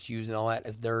identity issues and all that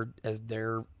as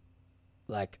their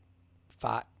like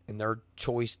fight and their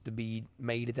choice to be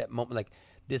made at that moment. Like,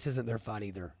 this isn't their fight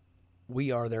either.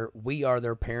 We are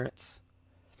their parents.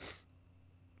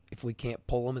 If we can't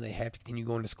pull them and they have to continue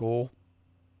going to school,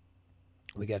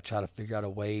 we got to try to figure out a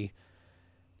way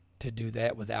to do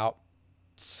that without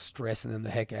stressing them the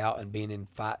heck out and being in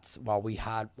fights while we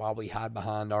hide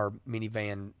behind our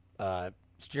minivan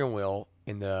steering wheel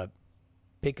in the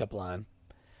pickup line.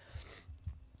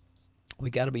 We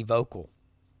got to be vocal,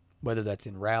 whether that's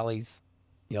in rallies.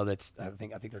 You know, I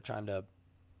think they're trying to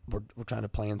we're trying to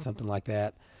plan something like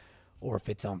that, or if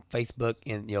it's on Facebook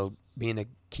and, you know, being a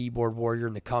keyboard warrior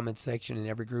in the comments section in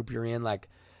every group you're in. Like,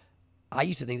 I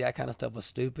used to think that kind of stuff was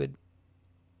stupid,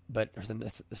 but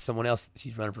someone else,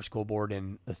 she's running for school board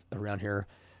and around here.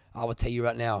 I will tell you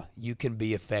right now, you can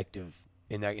be effective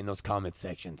in those comment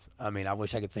sections. I mean, I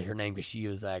wish I could say her name because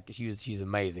she's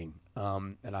amazing.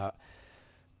 And I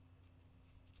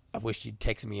wish she'd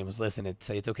text me and was listening and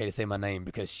say it's okay to say my name,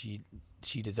 because she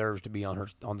deserves to be on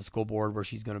the school board where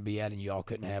she's going to be at, and you all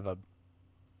couldn't have a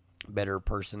better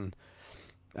person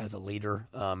as a leader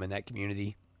in that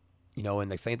community. You know,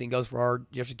 and the same thing goes for our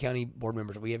Jefferson County board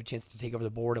members. We have a chance to take over the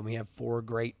board, and we have 4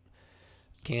 great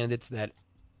candidates that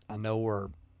I know are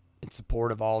in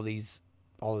support of all of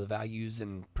the values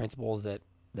and principles that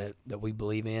we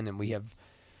believe in, and we have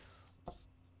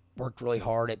worked really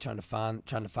hard at trying to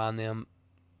find them.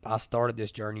 I started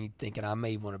this journey thinking I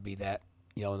may want to be that,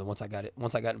 you know, and then once I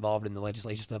got involved in the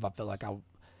legislation stuff, I felt like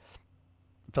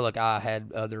I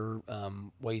had other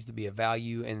ways to be of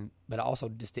value, but I also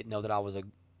just didn't know that I was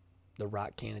the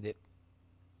right candidate.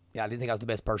 Yeah, I didn't think I was the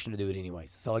best person to do it anyways.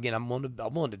 So again, I'm willing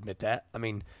to admit that. I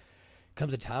mean,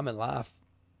 comes a time in life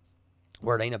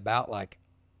where it ain't about, like,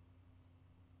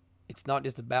 it's not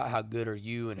just about how good are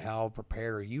you and how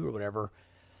prepared are you or whatever.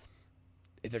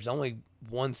 If there's only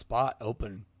one spot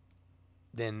open,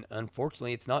 then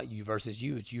unfortunately it's not you versus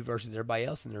you. It's you versus everybody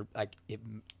else. And they're like,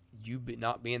 you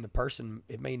not being the person,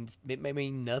 it may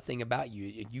mean nothing about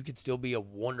you. You could still be a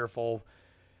wonderful,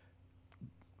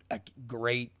 a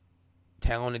great,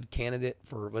 talented candidate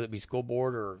for whether it be school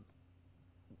board or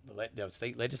the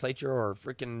state legislature or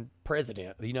freaking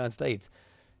president of the United States.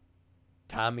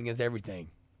 Timing is everything.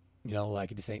 You know,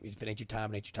 like, if it ain't your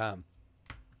time, it ain't your time.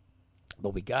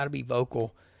 But we got to be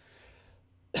vocal.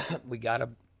 We got to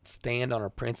stand on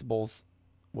our principles,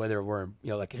 whether we're,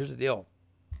 you know, like, here's the deal.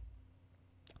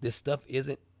 This stuff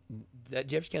isn't, that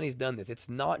Jefferson County's done this. It's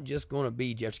not just going to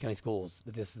be Jefferson County schools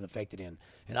that this is affected in.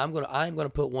 And I'm going to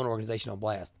put one organization on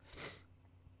blast.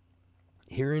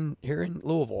 Here in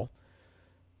Louisville,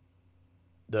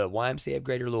 the YMCA of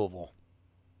Greater Louisville,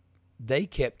 they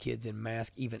kept kids in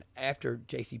mask even after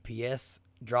JCPS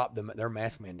dropped their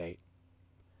mask mandate.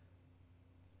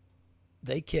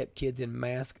 They kept kids in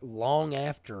mask long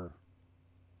after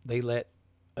they let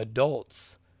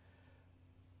adults,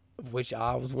 of which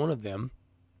I was one of them,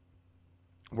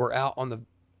 were out on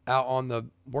the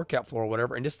workout floor or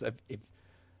whatever. And just if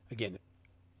again,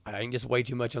 I ain't just way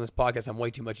too much on this podcast. I'm way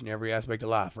too much in every aspect of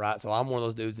life, right? So I'm one of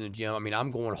those dudes in the gym. I mean,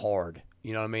 I'm going hard.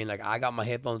 You know what I mean? Like, I got my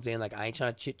headphones in. Like, I ain't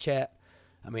trying to chit chat.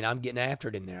 I mean, I'm getting after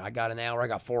it in there. I got an hour. I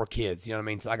got 4 kids. You know what I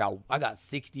mean? So I got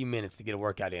 60 minutes to get a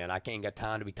workout in. I can't got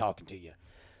time to be talking to you.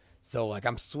 So, like,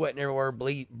 I'm sweating everywhere,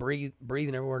 breathing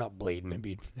everywhere. Not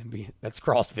bleeding. That's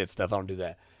CrossFit stuff. I don't do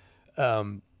that.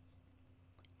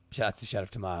 Shout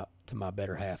out to my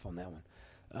better half on that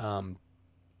one.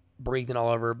 Breathing all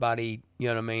over everybody. You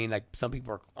know what I mean? Like, some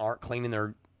people aren't cleaning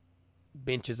their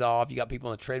benches off. You got people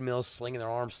on the treadmills slinging their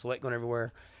arms, sweat going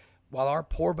everywhere. While our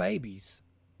poor babies,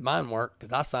 mine weren't,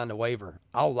 because I signed a waiver.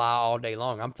 I'll lie all day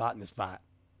long. I'm fighting this fight.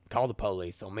 Call the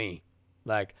police on me.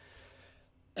 Like,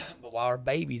 but while our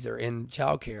babies are in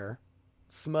childcare,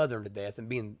 smothering to death and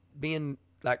being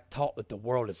like taught that the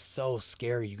world is so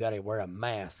scary, you got to wear a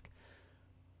mask.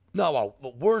 No,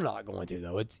 well, we're not going to,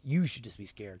 though. You should just be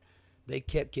scared. They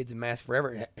kept kids in masks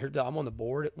forever. I'm on the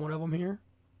board at one of them here,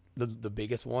 the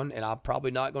biggest one, and I'm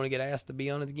probably not going to get asked to be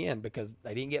on it again because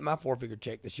they didn't get my 4-figure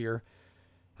check this year.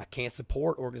 I can't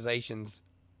support organizations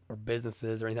or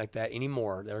businesses or anything like that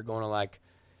anymore. They're going to, like,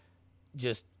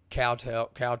 just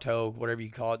kowtow, whatever you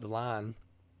call it, the line,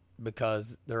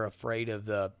 because they're afraid of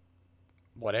the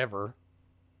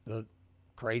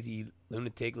crazy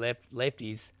lunatic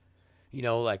lefties, you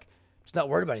know, like, Just not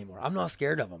worried about it anymore. I'm not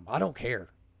scared of them. I don't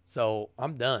care. So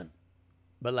I'm done.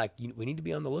 But like, we need to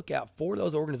be on the lookout for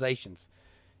those organizations.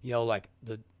 Like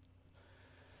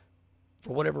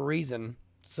for whatever reason,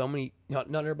 so many, not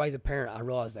everybody's a parent. I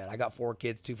realize that. I got 4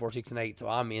 kids, 2, 4, 6, and 8. So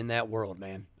I'm in that world,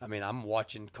 man. I mean, I'm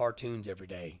watching cartoons every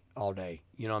day, all day.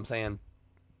 You know what I'm saying?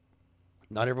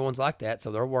 Not everyone's like that.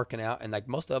 So they're working out. And like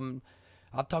most of them,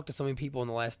 I've talked to so many people in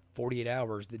the last 48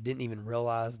 hours that didn't even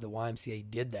realize the YMCA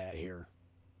did that here.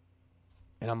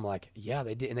 And I'm like, yeah,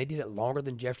 they did. And they did it longer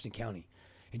than Jefferson County.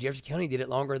 And Jefferson County did it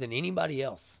longer than anybody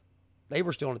else. They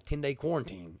were still on a 10-day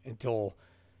quarantine until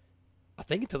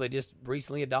they just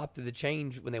recently adopted the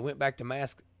change. When they went back to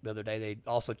masks the other day, they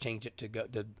also changed it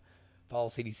to follow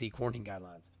CDC quarantine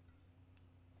guidelines.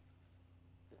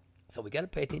 So we got to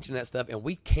pay attention to that stuff, and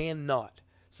we cannot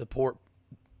support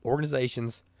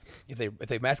organizations if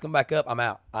they mask them back up. I'm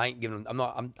out. I ain't giving them.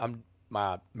 I'm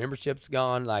my membership's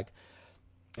gone. Like,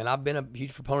 and I've been a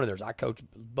huge proponent of theirs. I coach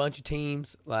a bunch of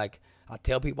teams. Like, I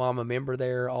tell people I'm a member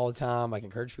there all the time. I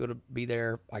encourage people to be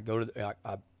there. I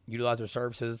utilize their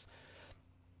services.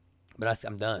 But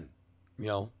I'm done.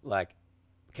 Like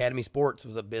Academy Sports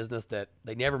was a business that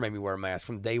they never made me wear a mask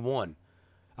from day one.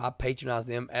 I patronize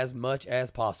them as much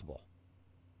as possible.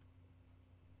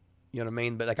 You know what I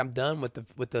mean? But like, I'm done with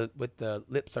the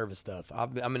lip service stuff.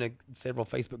 I'm in several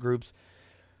Facebook groups.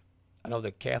 I know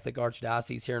the Catholic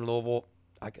Archdiocese here in Louisville.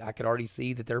 I could already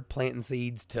see that they're planting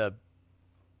seeds,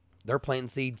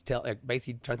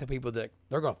 basically trying to tell people that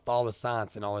they're going to follow the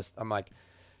science and all this. I'm like,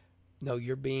 no,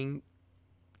 you're being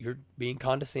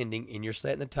condescending, and you're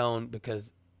setting the tone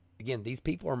because, again, these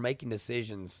people are making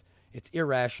decisions. It's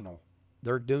irrational.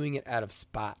 They're doing it out of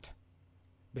spite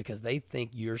because they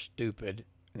think you're stupid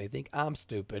and they think I'm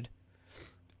stupid,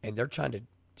 and they're trying to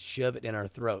shove it in our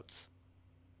throats.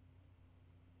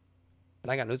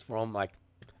 And I got news for them. Like,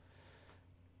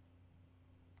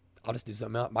 I'll just do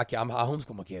something else. I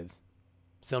homeschool my kids.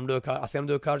 I send them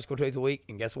to a college school 2 days a week,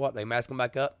 and guess what? They mask them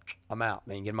back up. I'm out.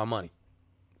 They ain't getting my money.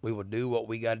 We will do what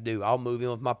we got to do. I'll move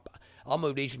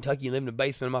to East Kentucky and live in the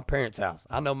basement of my parents' house.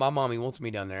 I know my mommy wants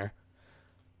me down there.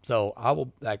 So I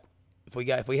will, like, if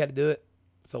we had to do it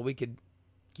so we could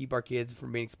keep our kids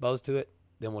from being exposed to it,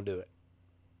 then we'll do it.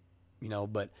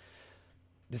 But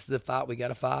this is a fight we got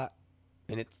to fight.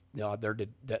 And it's,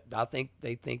 I think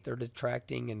they think they're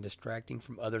distracting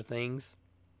from other things,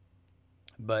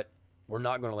 but we're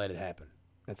not going to let it happen.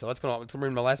 And so let's bring to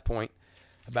my last point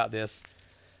about this.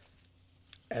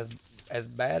 As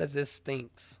bad as this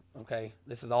stinks, okay,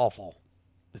 this is awful.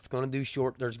 It's going to do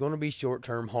there's going to be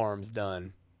short-term harms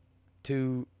done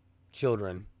to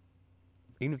children,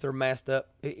 even if they're masked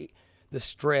up. The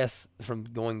stress from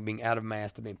being out of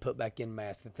mask to being put back in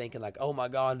mask and thinking like, oh my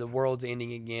God, the world's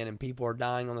ending again and people are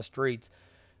dying on the streets.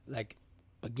 Like,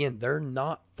 again, they're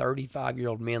not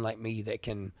 35-year-old men like me that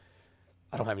can,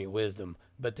 I don't have any wisdom,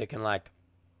 but they can like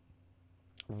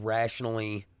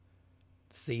rationally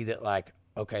see that, like,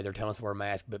 okay, they're telling us to wear a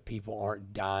mask, but people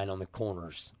aren't dying on the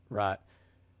corners, right?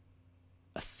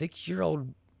 A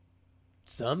 6-year-old,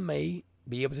 some may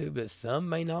be able to, but some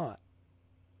may not.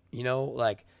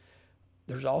 Like,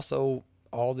 there's also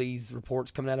all these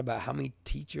reports coming out about how many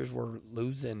teachers we're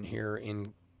losing here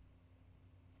in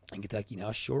Kentucky, and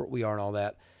how short we are and all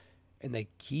that. And they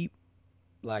keep,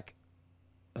 like,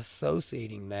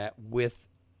 associating that with,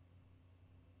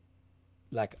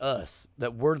 like, us,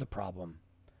 that we're the problem.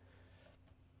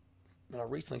 And I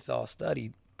recently saw a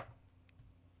study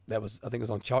that was, I think it was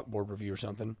on Chalkboard Review or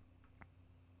something,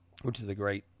 which is a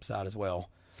great site as well.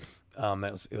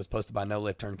 It was posted by No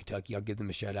Left Turn Kentucky. I'll give them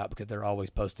a shout out because they're always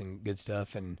posting good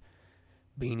stuff. And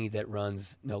Beanie that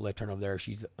runs No Left Turn over there,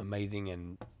 she's amazing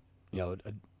and,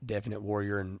 a definite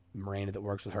warrior. And Miranda that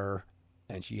works with her,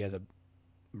 and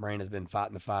Miranda's been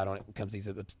fighting the fight on it when it comes to these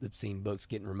obscene books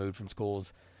getting removed from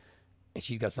schools. And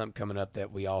she's got something coming up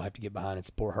that we all have to get behind and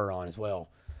support her on as well.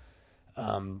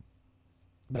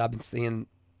 But I've been seeing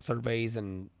surveys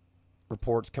and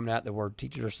reports coming out that where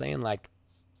teachers are saying, like,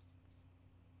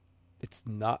 it's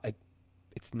not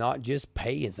just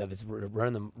pay and stuff. It's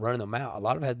running them out. A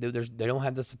lot of it has to do. They don't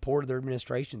have the support of their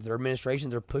administrations. Their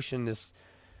administrations are pushing this,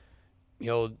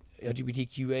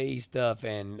 LGBTQA stuff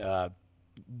and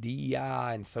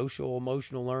DEI and social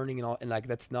emotional learning and all, and like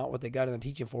that's not what they got in the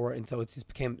teaching for. And so it's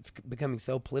becoming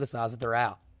so politicized that they're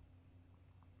out.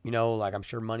 Like, I'm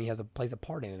sure money plays a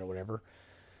part in it or whatever.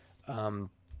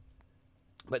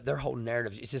 But their whole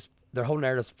narrative, their whole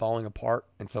narrative's falling apart.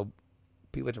 And so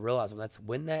people have to realize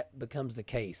when that becomes the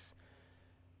case,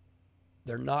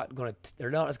 they're not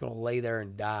just going to lay there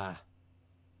and die.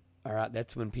 All right.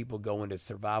 That's when people go into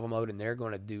survival mode, and they're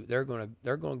going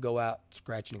to go out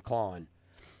scratching and clawing.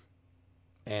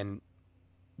 And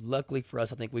luckily for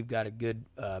us, I think we've got a good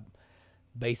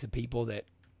base of people that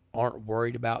aren't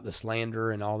worried about the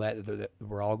slander and all that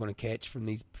we're all going to catch from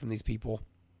these people.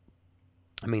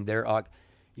 I mean, they're like,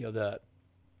 the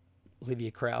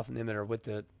Olivia Krauth and them that are with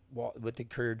the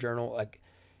Courier Journal. Like,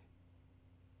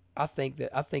 I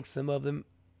think some of them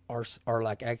are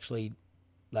like actually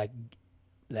like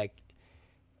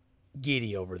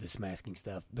giddy over this masking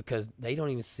stuff because they don't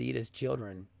even see it as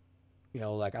children.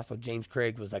 Like I saw James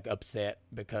Craig was like upset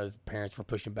because parents were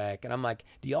pushing back. And I'm like,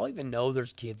 do y'all even know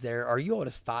there's kids there? Or are you all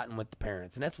just fighting with the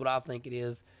parents? And that's what I think it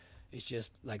is. It's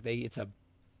just like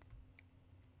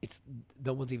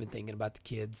no one's even thinking about the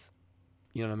kids.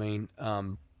 You know what I mean?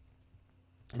 And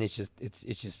it's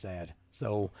just sad.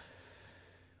 So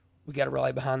we got to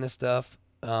rally behind this stuff.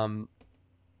 I've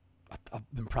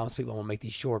been promised people I'm going to make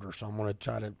these shorter, so I'm going to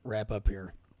try to wrap up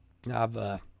here.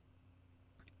 I've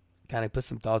kind of put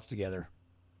some thoughts together.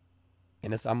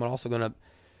 And I'm also going to,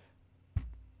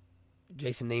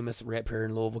 Jason Nemus, rep here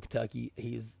in Louisville, Kentucky,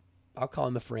 I'll call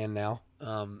him a friend now.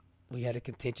 We had a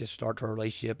contentious start to our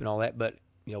relationship and all that, but,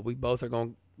 we're both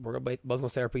going to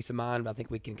say our peace of mind, but I think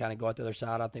we can kind of go out the other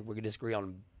side. I think we're going to disagree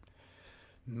on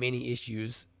many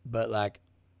issues, but, I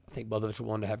think both of us are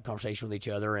willing to have a conversation with each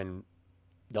other and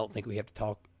don't think we have to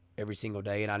talk every single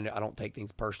day. And I don't take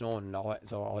things personal and all that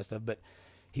stuff, but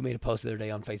he made a post the other day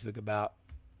on Facebook about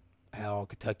how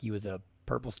Kentucky was a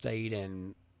purple state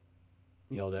and,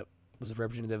 that was a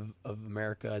representative of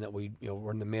America and that we're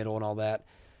in the middle and all that.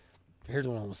 Here's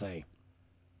what I'm going to say.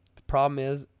 The problem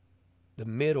is the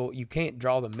middle, you can't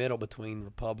draw the middle between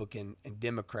Republican and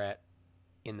Democrat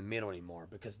in the middle anymore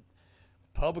because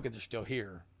Republicans are still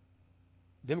here.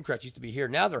 Democrats used to be here.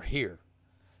 Now they're here.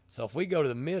 So if we go to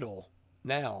the middle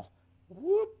now,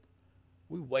 whoop,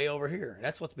 we way over here. And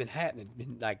that's what's been happening.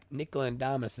 Been like nickel and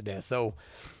diming us to death. So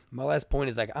my last point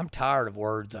is I'm tired of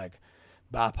words like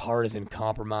bipartisan,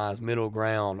 compromise, middle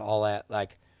ground, all that.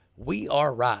 We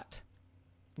are right.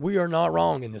 We are not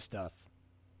wrong in this stuff.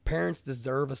 Parents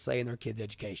deserve a say in their kids'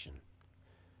 education.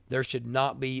 There should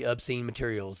not be obscene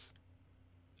materials.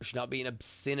 There should not be an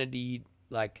obscenity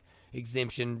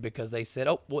exemption because they said,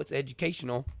 it's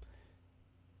educational.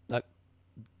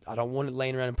 I don't want it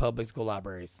laying around in public school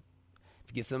libraries.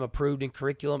 If you get something approved in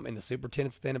curriculum and the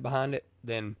superintendent's standing behind it,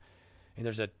 and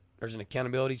there's an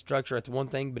accountability structure, that's one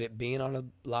thing, but it being on a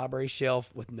library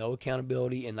shelf with no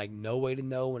accountability and no way to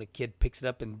know when a kid picks it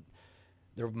up and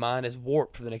their mind is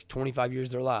warped for the next 25 years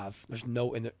of their life. There's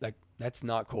that's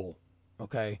not cool.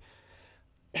 Okay.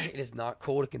 It is not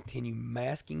cool to continue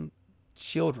masking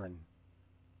children.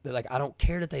 They're I don't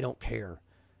care that they don't care.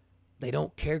 They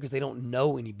don't care because they don't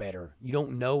know any better. You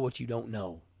don't know what you don't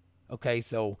know. Okay,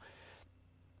 so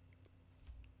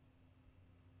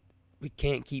we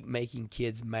can't keep making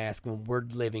kids mask when we're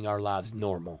living our lives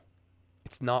normal.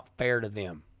 It's not fair to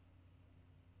them.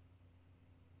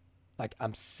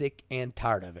 I'm sick and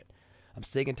tired of it. I'm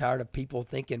sick and tired of people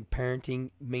thinking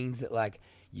parenting means that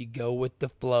you go with the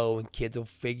flow and kids will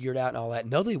figure it out and all that.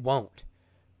 No, they won't.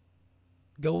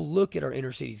 Go look at our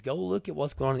inner cities. Go look at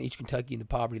what's going on in East Kentucky and the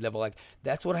poverty level.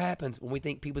 That's what happens when we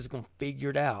think people's going to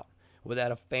figure it out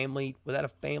without a family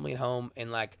at home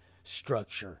and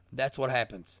structure. That's what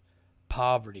happens.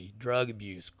 Poverty, drug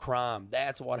abuse, crime.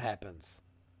 That's what happens.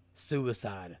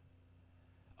 Suicide,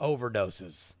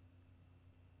 overdoses,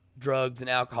 drugs and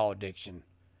alcohol addiction.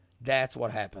 That's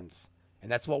what happens.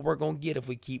 And that's what we're going to get if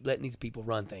we keep letting these people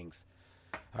run things.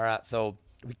 All right, so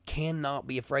we cannot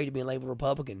be afraid of being labeled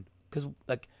Republican. Because,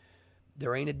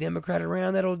 there ain't a Democrat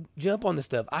around that'll jump on this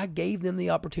stuff. I gave them the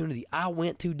opportunity. I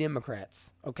went to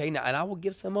Democrats. Okay, now, and I will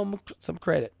give some of them some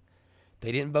credit.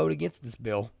 They didn't vote against this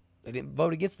bill. They didn't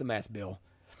vote against the mask bill.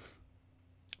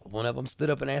 One of them stood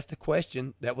up and asked a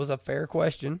question. That was a fair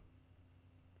question.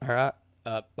 All right?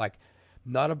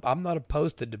 I'm not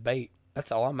opposed to debate.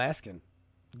 That's all I'm asking.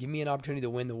 Give me an opportunity to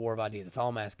win the war of ideas. That's all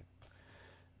I'm asking.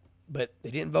 But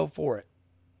they didn't vote for it.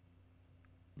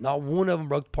 Not one of them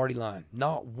broke the party line.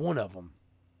 Not one of them.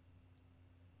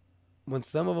 When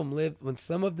some of them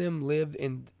lived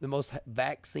in the most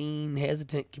vaccine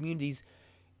hesitant communities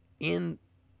in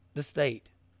the state,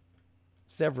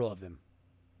 several of them,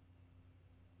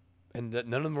 and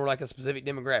none of them were a specific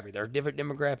demographic. There are different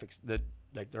demographics. There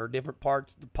are different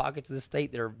pockets of the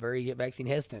state that are very vaccine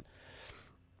hesitant.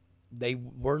 They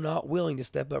were not willing to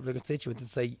step up for their constituents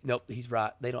and say, nope, he's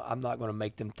right. I'm not going to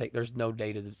make them take. There's no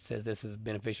data that says this is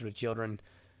beneficial to children.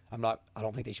 I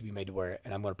don't think they should be made to wear it,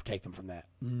 and I'm going to protect them from that.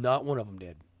 Not one of them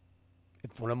did.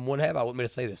 If one of them would have, I wouldn't be able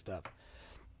to say this stuff.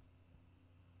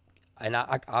 And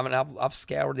I've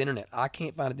scoured the internet. I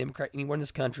can't find a Democrat anywhere in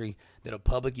this country that'll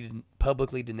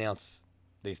publicly denounce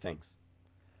these things.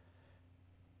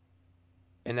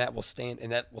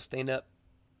 and that will stand up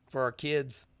for our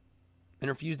kids and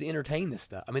refuse to entertain this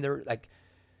stuff. I mean, they're like,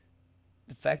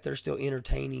 the fact they're still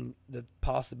entertaining the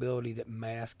possibility that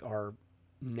masks are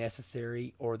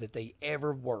necessary or that they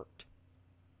ever worked.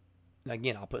 Now,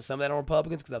 again, I'll put some of that on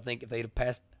Republicans because I think if they'd have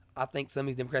passed, I think some of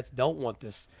these Democrats don't want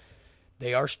this.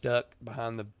 They are stuck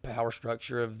behind the power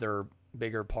structure of their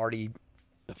bigger party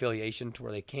affiliation to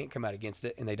where they can't come out against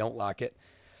it and they don't like it.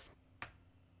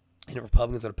 And if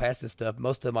Republicans would have passed this stuff,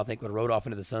 most of them I think would have rode off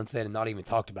into the sunset and not even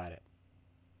talked about it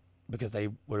because they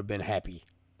would have been happy.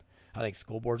 I think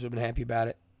school boards would have been happy about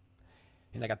it.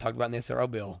 And like I talked about in the SRO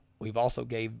bill, we've also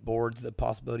gave boards the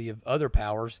possibility of other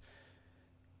powers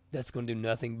that's going to do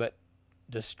nothing but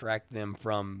distract them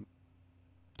from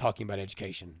talking about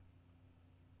education.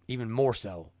 Even more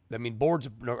so. I mean, boards are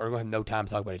going to have no time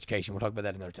to talk about education. We'll talk about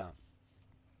that another time.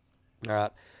 All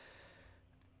right.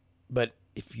 But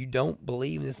if you don't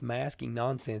believe in this masking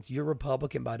nonsense, you're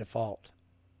Republican by default.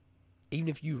 Even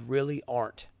if you really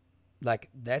aren't. Like,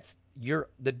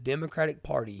 the Democratic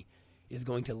Party is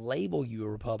going to label you a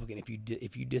Republican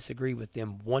if you disagree with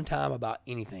them one time about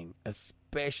anything,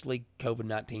 especially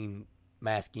COVID-19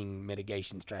 masking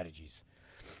mitigation strategies.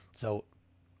 So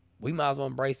we might as well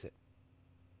embrace it.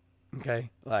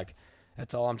 Okay? Like,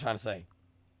 that's all I'm trying to say.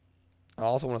 I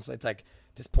also want to say, it's like,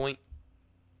 at this point,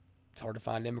 it's hard to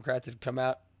find Democrats that come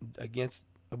out against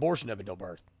abortion up until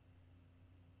birth.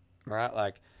 Right?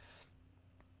 Like,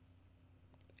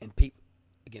 and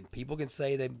people can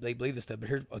say they believe this stuff, but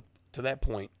here's to that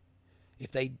point,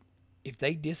 if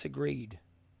they disagreed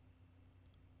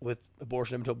with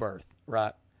abortion up until birth,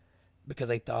 right, because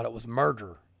they thought it was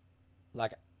murder,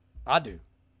 like I do,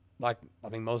 like I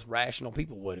think most rational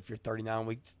people would if you're 39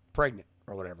 weeks pregnant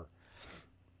or whatever.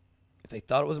 If they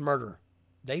thought it was murder,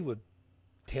 they would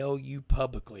tell you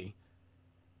publicly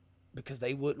because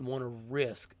they wouldn't want to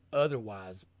risk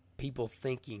otherwise people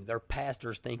thinking, their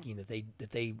pastors thinking that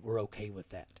they were okay with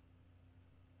that.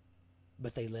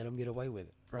 But they let them get away with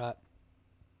it, right?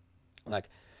 Like,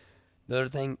 the other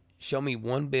thing, show me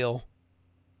one bill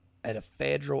at a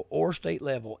federal or state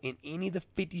level in any of the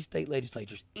 50 state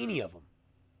legislatures, any of them.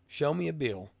 Show me a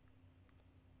bill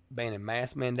banning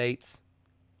mask mandates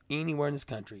anywhere in this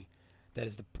country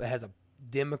that has a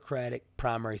Democratic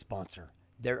primary sponsor.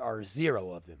 There are 0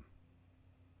 of them.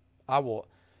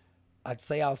 I'd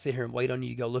say I'll sit here and wait on you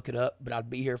to go look it up, but I'd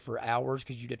be here for hours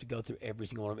because you'd have to go through every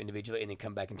single one of them individually and then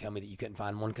come back and tell me that you couldn't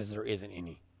find one because there isn't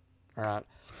any. All right?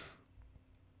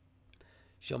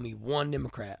 Show me one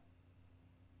Democrat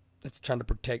that's trying to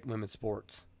protect women's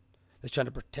sports, that's trying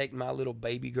to protect my little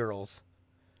baby girls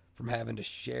from having to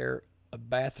share a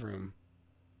bathroom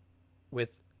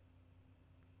with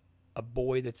a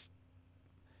boy that's,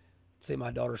 say my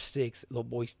daughter's 6, little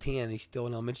boy's 10, he's still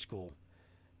in elementary school.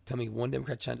 Tell me one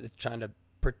Democrat trying to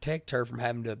protect her from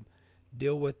having to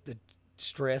deal with the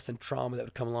stress and trauma that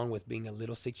would come along with being a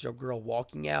little 6-year-old girl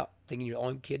walking out, thinking you're the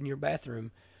only kid in your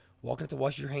bathroom, walking up to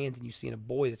wash your hands, and you seeing a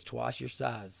boy that's twice your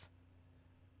size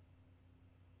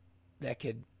that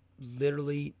could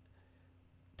literally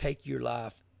take your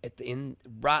life at the end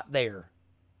right there,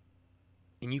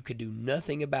 and you could do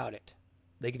nothing about it.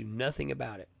 They could do nothing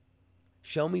about it.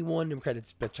 Show me one Democrat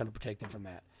that's trying to protect them from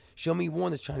that. Show me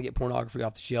one that's trying to get pornography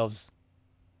off the shelves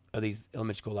of these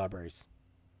elementary school libraries.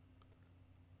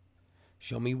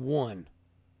 Show me one,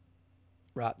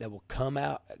 right, that will come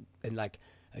out and like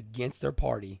against their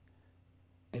party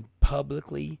and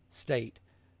publicly state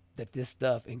that this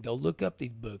stuff, and go look up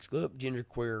these books. Look up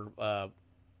genderqueer,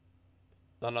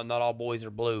 not all boys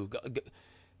are blue.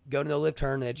 Go to No Left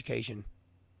Turn Education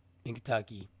in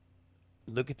Kentucky.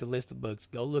 Look at the list of books.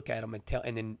 Go look at them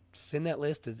and then send that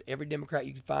list to every Democrat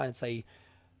you can find and say,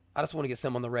 I just want to get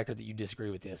some on the record that you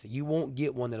disagree with this. You won't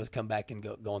get one that will come back and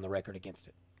go on the record against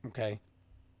it. Okay?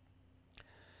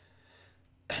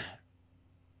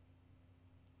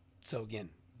 So again,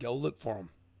 go look for them.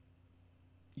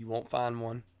 You won't find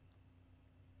one.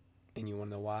 And you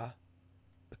want to know why?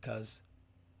 Because,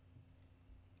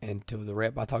 and to the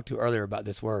rep I talked to earlier about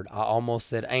this word, I almost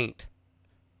said ain't.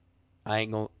 I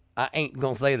ain't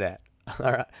gonna say that.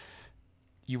 All right.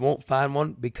 You won't find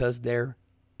one because there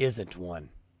isn't one.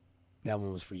 That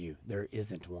one was for you. There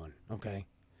isn't one. Okay.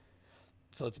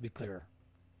 So let's be clear.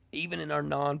 Even in our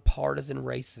nonpartisan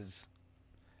races,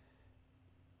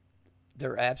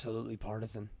 they're absolutely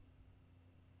partisan.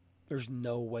 There's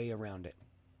no way around it.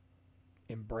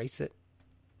 Embrace it.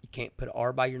 You can't put an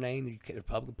R by your name. The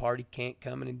Republican Party can't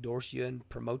come and endorse you and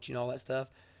promote you and all that stuff.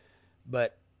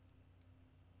 But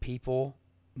people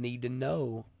need to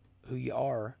know who you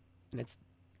are. And it's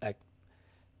like,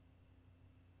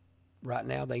 right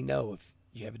now they know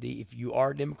if you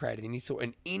are a Democrat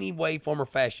in any way, form, or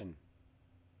fashion,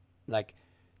 like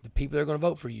the people that are going to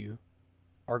vote for you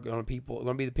are going to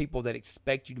be the people that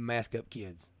expect you to mask up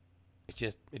kids. It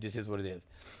just is what it is.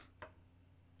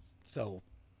 So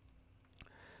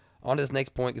on to this next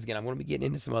point, because again, I'm going to be getting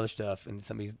into some other stuff in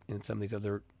some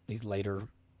of these later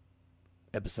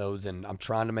episodes, and I'm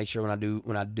trying to make sure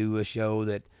when I do a show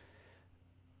that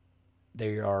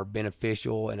they are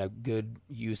beneficial and a good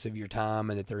use of your time,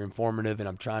 and that they're informative, and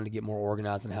I'm trying to get more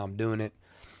organized in how I'm doing it.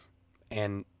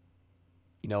 And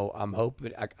I'm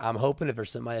hoping if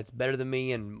there's somebody that's better than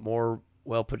me and more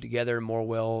well put together and more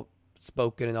well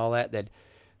spoken and all that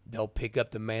they'll pick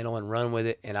up the mantle and run with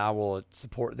it, and I will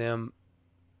support them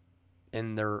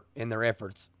in their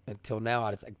efforts. Until now,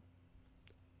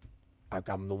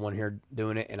 I'm the one here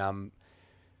doing it, and I'm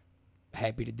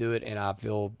happy to do it, and I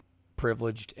feel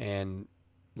privileged and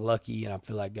lucky, and I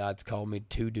feel like God's called me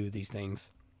to do these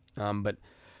things. But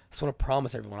I just want to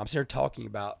promise everyone, I'm sitting here talking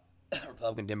about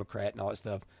Republican, Democrat, and all that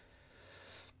stuff.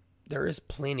 There is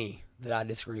plenty that I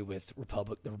disagree with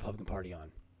the Republican Party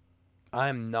on. I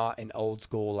am not an old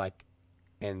school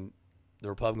and the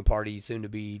Republican Party, soon to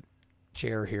be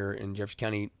chair here in Jefferson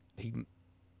County, he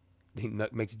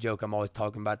makes a joke. I'm always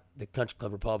talking about the country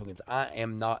club Republicans. I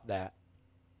am not that.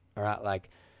 All right,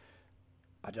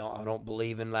 I don't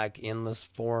believe in endless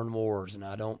foreign wars, and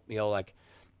I don't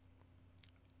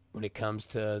when it comes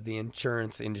to the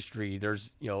insurance industry,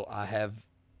 there's I have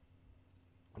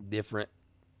different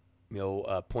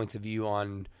points of view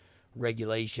on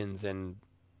regulations and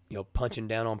punching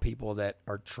down on people that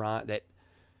are trying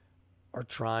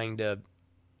to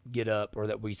get up, or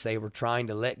that we say we're trying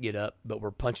to let get up, but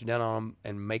we're punching down on them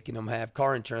and making them have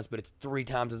car insurance, but it's 3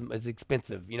 times as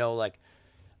expensive.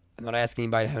 I'm not asking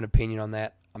anybody to have an opinion on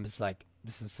that. I'm just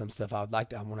this is some stuff I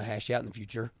want to hash out in the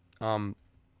future.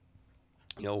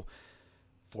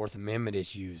 Fourth Amendment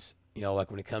issues,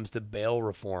 when it comes to bail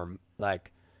reform,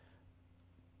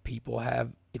 people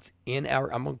have, it's in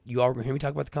our, you are going to hear me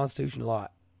talk about the Constitution a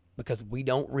lot, because we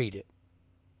don't read it.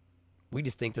 We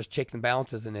just think there's checks and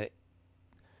balances in it.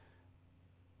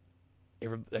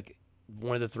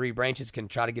 One of the 3 branches can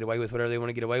try to get away with whatever they want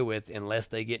to get away with unless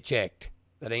they get checked.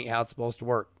 That ain't how it's supposed to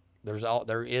work.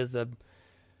 There is a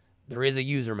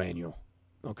user manual,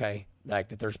 okay,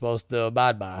 that they're supposed to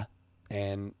abide by,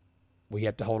 and we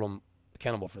have to hold them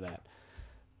accountable for that.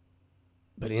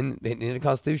 But in the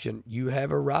Constitution, you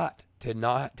have a right to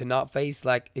not face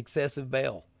excessive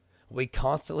bail. We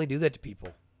constantly do that to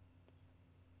people.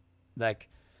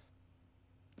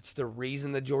 It's the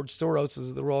reason that George Soros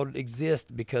of the world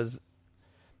exists, because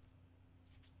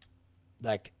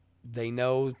they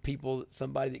know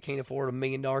somebody that can't afford $1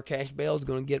 million cash bail is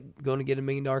going to get $1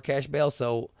 million cash bail,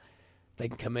 so they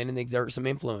can come in and exert some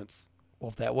influence.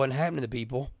 Well, if that wasn't happening to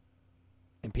people,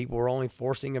 and people were only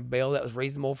forcing a bail that was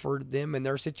reasonable for them in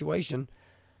their situation,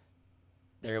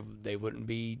 they wouldn't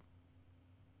be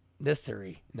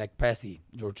necessary in that capacity.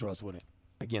 George Soros wouldn't.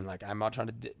 Again, I'm not trying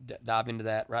to dive into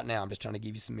that right now. I'm just trying to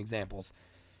give you some examples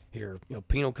here.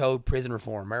 Penal code, prison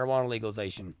reform, marijuana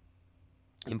legalization,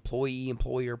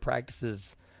 employee-employer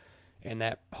practices, and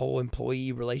that whole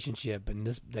employee relationship, and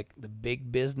this the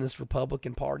big business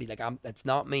Republican Party. That's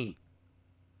not me.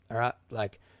 All right,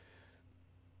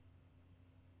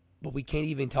 but we can't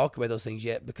even talk about those things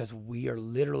yet, because we are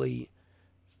literally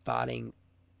fighting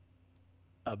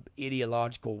an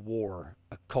ideological war,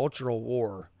 a cultural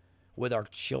war, with our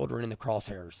children in the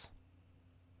crosshairs.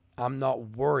 I'm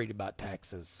not worried about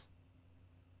taxes.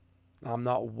 I'm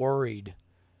not worried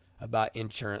about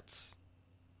insurance.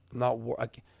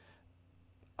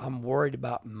 I'm worried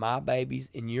about my babies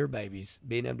and your babies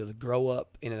being able to grow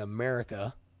up in an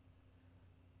America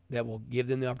that will give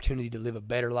them the opportunity to live a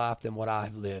better life than what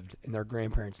I've lived and their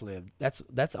grandparents lived.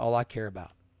 That's all I care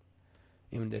about.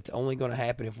 And it's only going to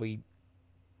happen if we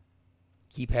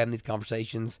keep having these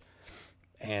conversations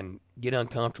and get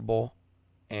uncomfortable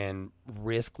and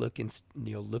risk looking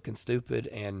stupid,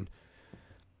 and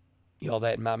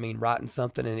that might mean writing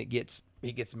something and it gets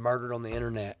murdered on the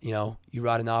internet. You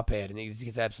write an op-ed and it just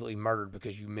gets absolutely murdered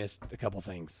because you missed a couple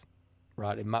things,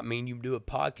 right? It might mean you do a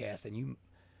podcast and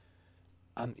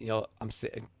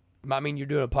it might mean you're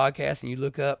doing a podcast and you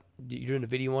look up, you're doing a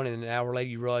video on it, and an hour later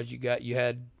you realize you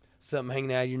had something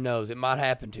hanging out of your nose. It might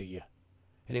happen to you.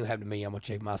 It didn't happen to me. I'm gonna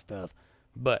check my stuff.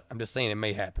 But I'm just saying it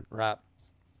may happen, right?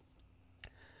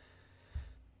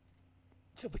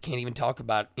 So we can't even talk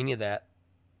about any of that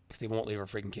because they won't leave our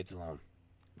freaking kids alone.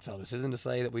 So this isn't to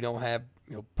say that we don't have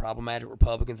problematic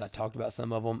Republicans. I talked about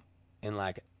some of them, and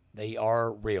they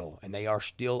are real, and they are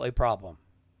still a problem.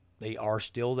 They are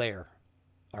still there.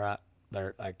 All right,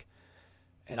 they're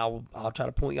And I'll try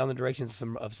to point you on the directions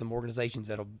of some organizations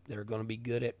that are going to be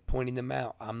good at pointing them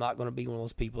out. I'm not going to be one of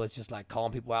those people that's just like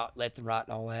calling people out left and right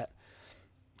and all that,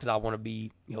 because I want to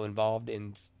be involved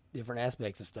in different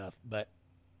aspects of stuff. But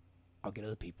I'll get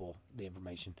other people the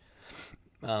information.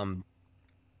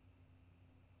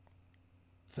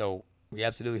 So we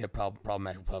absolutely have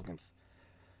problematic Republicans.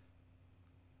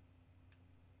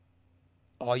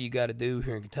 All you got to do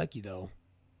here in Kentucky, though,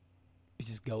 is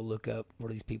just go look up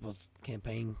where these people's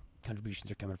campaign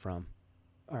contributions are coming from.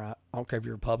 All right, I don't care if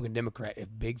you're Republican, Democrat. If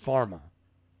Big Pharma,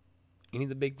 any of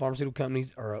the big pharmaceutical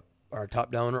companies are a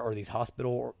top donor, or these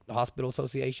hospital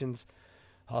associations,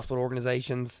 hospital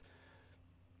organizations,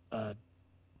 that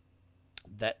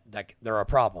they're a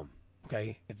problem.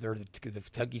 Okay, if they're the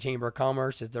Kentucky Chamber of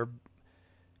Commerce,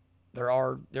 there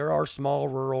are small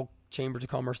rural chambers of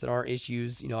commerce that aren't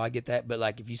issues. I get that, but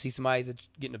like if you see somebody that's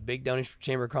getting a big donation from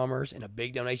Chamber of Commerce and a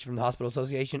big donation from the Hospital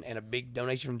Association and a big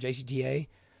donation from JCTA,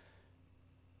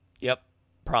 yep,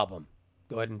 problem.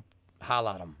 Go ahead and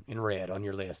highlight them in red on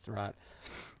your list, right?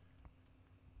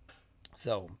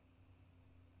 So,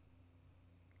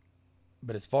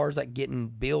 but as far as like getting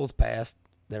bills passed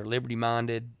that are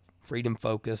liberty-minded,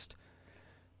 freedom-focused,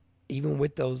 even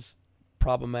with those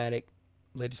problematic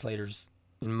legislators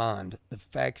in mind, the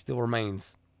fact still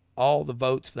remains, all the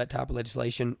votes for that type of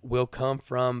legislation will come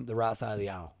from the right side of the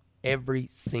aisle. Every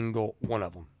single one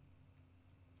of them.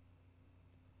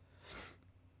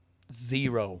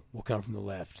 Zero will come from the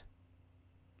left.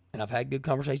 And I've had good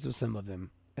conversations with some of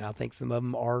them, and I think some of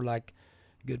them are like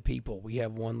good people. We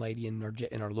have one lady in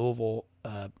our Louisville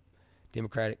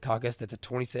Democratic caucus that's a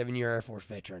 27-year Air Force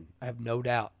veteran. I have no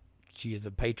doubt she is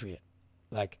a patriot,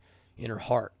 like in her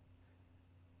heart,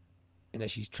 and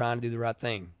that she's trying to do the right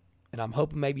thing. And I'm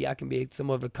hoping maybe I can be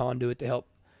somewhat of a conduit to help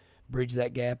bridge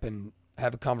that gap and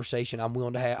have a conversation. I'm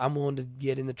willing to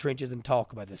get in the trenches and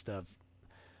talk about this stuff.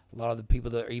 A lot of the people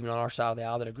that are even on our side of the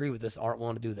aisle that agree with us aren't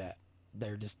willing to do that.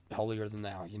 They're just holier than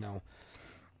thou,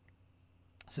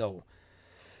 So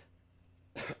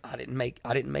I didn't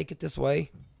make it this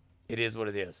way. It is what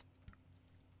it is.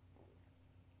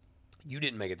 You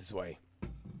didn't make it this way.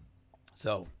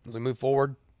 So as we move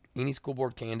forward, any school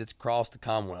board candidates across the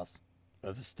Commonwealth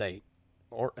of the state,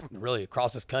 or really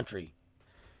across this country,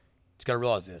 just got to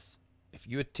realize this. If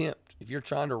you're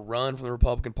trying to run from the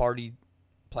Republican Party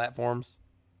platforms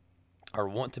or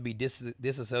want to be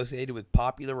disassociated with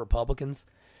popular Republicans,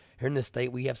 here in this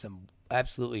state we have some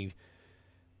absolutely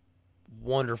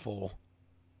wonderful,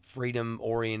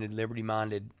 freedom-oriented,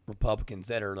 liberty-minded Republicans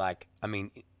that are like, I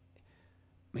mean,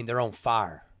 they're on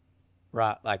fire.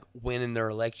 Right, like winning their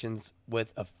elections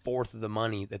with a fourth of the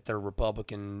money that their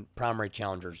Republican primary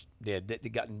challengers did. They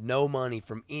got no money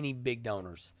from any big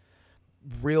donors.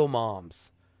 Real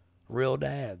moms, real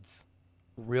dads,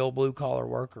 real blue-collar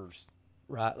workers,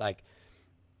 right? Like,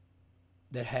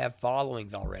 that have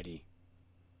followings already.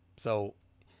 So,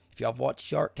 if y'all have watched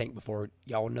Shark Tank before,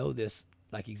 y'all know this,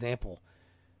 like, example.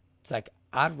 It's like,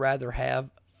 I'd rather have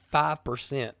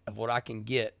 5% of what I can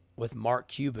get with Mark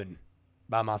Cuban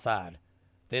by my side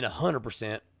than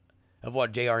 100% of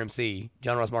what JRMC,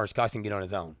 John Ross Martin Cox, can get on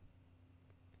his own.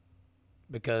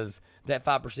 Because that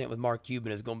 5% with Mark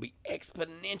Cuban is going to be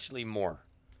exponentially more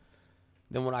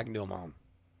than what I can do on my own.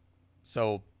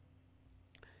 So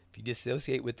if you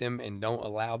dissociate with them and don't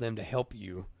allow them to help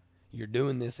you, you're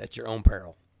doing this at your own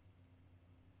peril.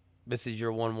 This is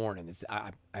your one warning.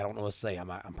 I don't know what to say. I'm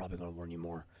probably going to warn you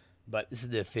more. But this is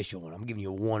the official one. I'm giving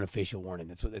you one official warning.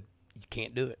 You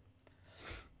can't do it.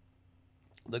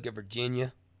 Look at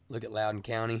Virginia. Look at Loudoun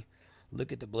County.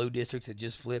 Look at the blue districts that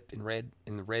just flipped in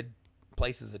the red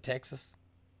places of Texas.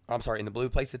 In the blue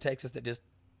places of Texas that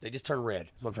just turned red.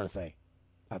 That's what I'm trying to say.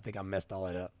 I think I messed all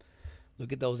that up.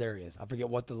 Look at those areas. I forget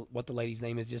what the lady's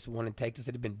name is. Just one in Texas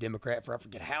that had been Democrat for I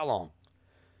forget how long.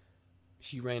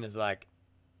 She ran as like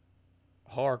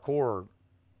hardcore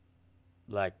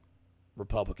like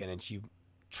Republican, and she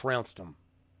trounced them.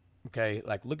 Okay,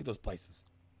 like look at those places.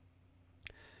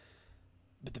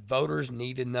 But the voters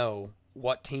need to know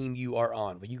what team you are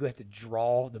on. But you have to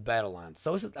draw the battle line.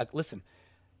 So this is like, listen,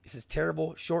 this is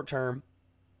terrible short term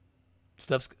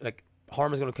stuff's like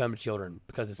harm is going to come to children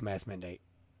because of this mask mandate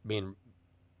being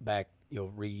back,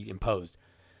 reimposed.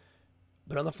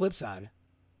 But on the flip side,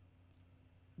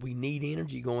 we need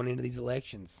energy going into these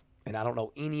elections, and I don't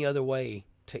know any other way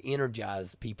to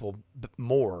energize people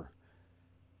more,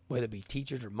 whether it be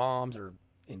teachers or moms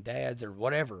and dads or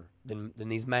whatever, than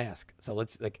these masks. So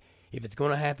let's if it's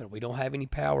going to happen, we don't have any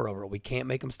power over it. We can't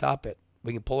make them stop it.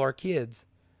 We can pull our kids,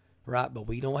 right? But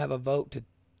we don't have a vote to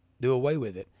do away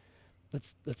with it.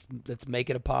 Let's make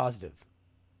it a positive.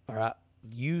 All right.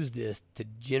 use this to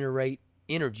generate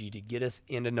energy to get us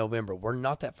into November. We're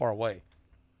not that far away.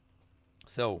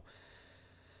 So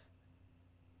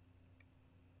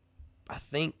I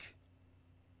think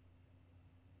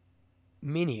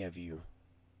many of you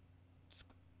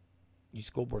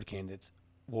school board candidates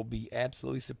will be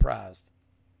absolutely surprised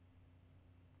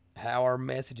how our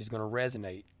message is going to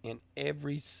resonate in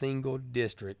every single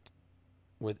district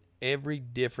with every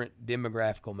different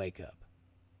demographical makeup.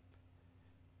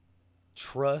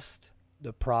 Trust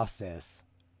the process.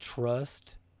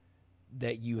 Trust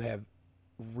that you have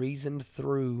reasoned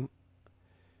through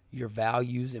your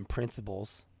values and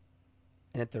principles,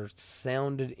 and that they're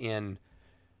sounded in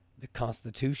the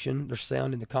Constitution. They're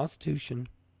sound in the Constitution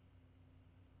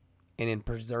and in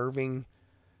preserving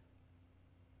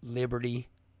liberty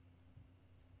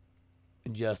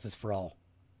and justice for all.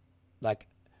 Like,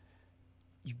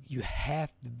 you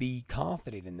have to be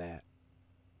confident in that.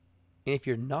 And if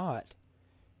you're not,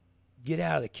 get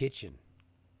out of the kitchen.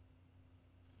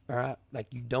 All right? Like,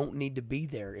 you don't need to be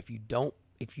there. If you don't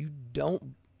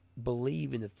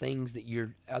believe in the things that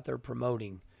you're out there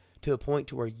promoting to a point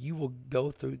to where you will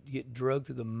get drugged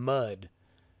through the mud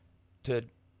to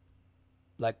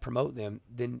like promote them,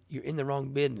 then you're in the wrong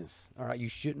business. All right? You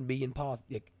shouldn't be in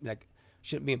politics.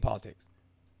 Shouldn't be in politics.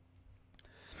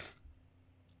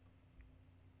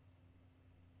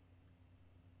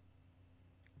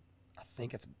 I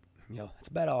think it's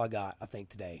about all I got, I think,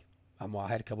 today. I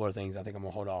had a couple other things I think I'm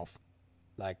going to hold off.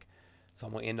 So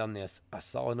I'm going to end on this. I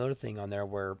saw another thing on there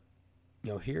where,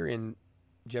 here in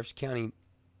Jefferson County,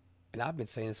 and I've been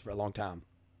saying this for a long time,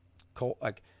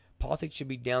 politics should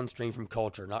be downstream from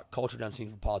culture, not culture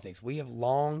downstream from politics. We have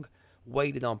long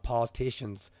waited on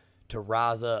politicians to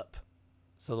rise up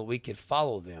so that we could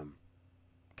follow them.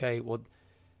 Okay, well,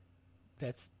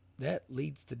 that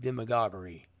leads to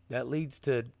demagoguery. That leads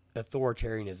to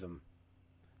authoritarianism.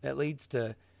 That leads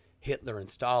to Hitler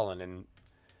and Stalin and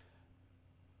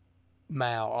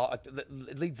Mao.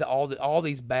 It leads to all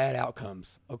these bad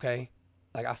outcomes. Okay,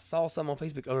 like I saw some on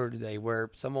Facebook earlier today where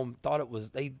someone thought it was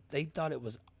they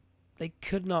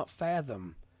could not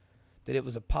fathom that it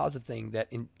was a positive thing that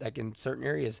in certain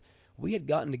areas we had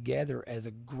gotten together as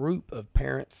a group of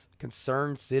parents,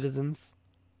 concerned citizens.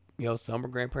 Some were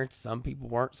grandparents, some people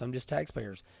weren't, some just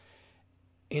taxpayers,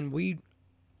 and we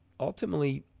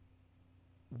ultimately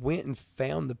went and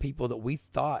found the people that we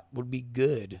thought would be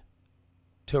good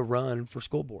to run for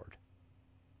school board.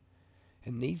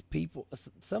 And these people,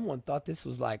 someone thought this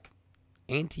was like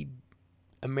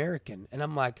anti-American. And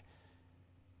I'm like,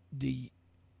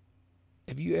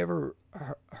 have you ever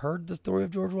heard the story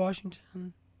of George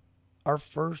Washington? Our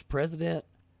first president.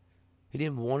 He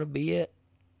didn't want to be it.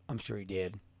 I'm sure he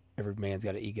did. Every man's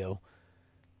got an ego.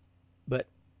 But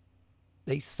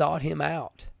they sought him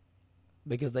out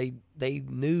because they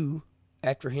knew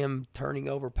after him turning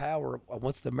over power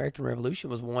once the American Revolution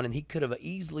was won, and he could have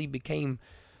easily became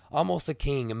almost a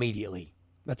king immediately.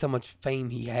 That's how much fame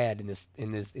he had in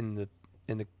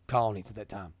the colonies at that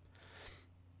time.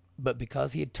 But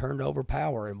because he had turned over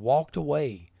power and walked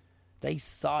away, they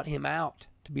sought him out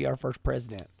to be our first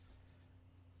president.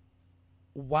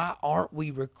 Why aren't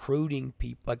we recruiting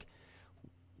people?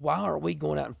 Why aren't we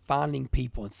going out and finding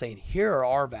people and saying, here are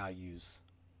our values?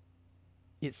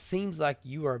 It seems like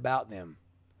you are about them.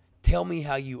 Tell me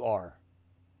how you are.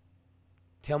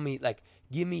 Tell me,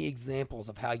 give me examples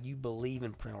of how you believe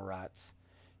in parental rights.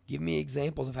 Give me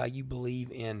examples of how you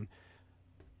believe in,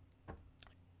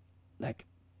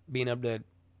 being able to,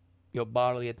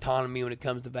 bodily autonomy when it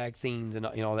comes to vaccines and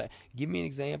all that. Give me an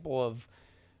example of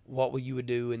what you would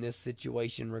do in this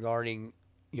situation regarding,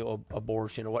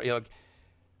 abortion or what.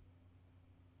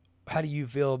 How do you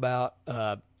feel about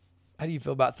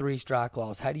 3-strike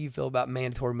laws? How do you feel about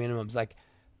mandatory minimums?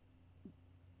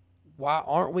 Why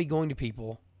aren't we going to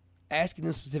people, asking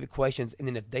them specific questions, and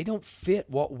then if they don't fit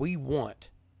what we want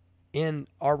in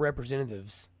our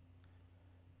representatives,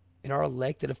 in our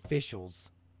elected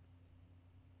officials,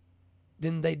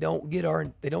 then they don't get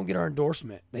our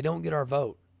endorsement. They don't get our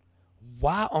vote.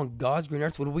 Why on God's green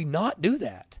earth would we not do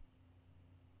that?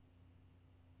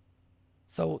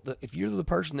 So if you're the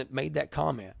person that made that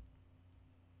comment,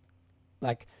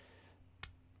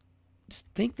 just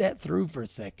think that through for a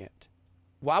second.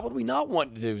 Why would we not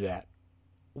want to do that?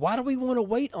 Why do we want to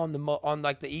wait on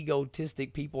the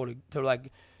egotistic people to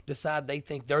decide they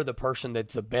think they're the person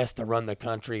that's the best to run the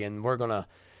country, and we're gonna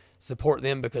support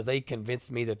them because they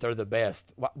convinced me that they're the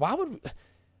best? Why would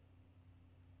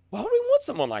we want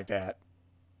someone like that?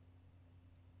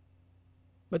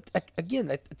 But again,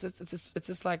 it's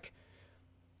just like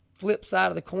flip side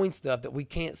of the coin stuff that we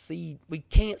can't see. We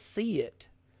can't see it.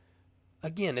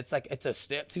 Again, it's like it's a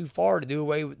step too far to do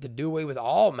away with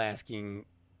all masking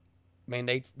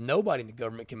mandates. Nobody in the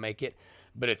government can make it,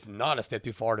 but it's not a step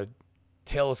too far to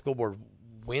tell a school board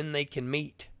when they can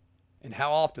meet and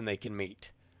how often they can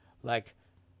meet. Like,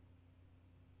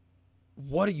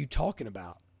 what are you talking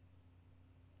about?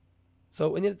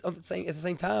 So, and then at the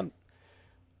same time,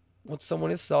 once someone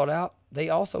is sought out, they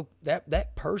also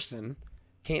that person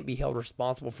can't be held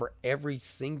responsible for every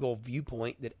single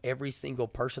viewpoint that every single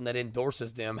person that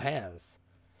endorses them has.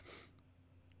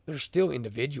 They're still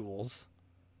individuals.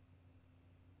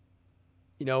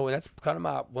 And that's kind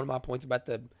of one of my points about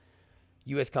the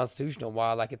U.S. Constitution and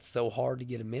why like it's so hard to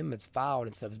get amendments filed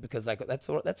and stuff is because like that's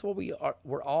what we are.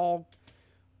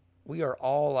 We are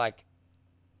all like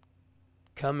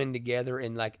coming together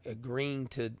and like agreeing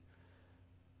to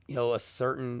a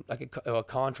certain like a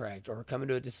contract or coming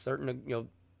to a certain you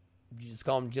just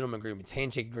call them gentleman agreements,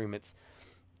 handshake agreements,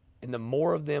 and the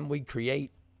more of them we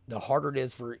create, the harder it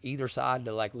is for either side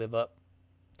to like live up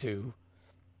to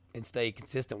and stay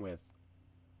consistent with.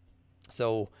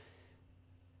 So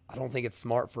I don't think it's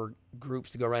smart for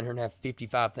groups to go around here and have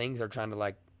 55 things they're trying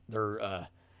to they're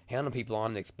hounding people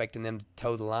on and expecting them to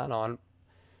toe the line on.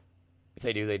 If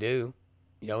they do, they do.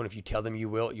 And if you tell them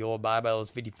you'll abide by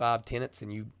those 55 tenets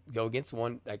and you go against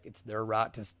one, like it's their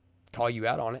right to call you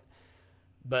out on it.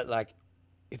 But like,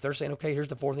 if they're saying, okay, here's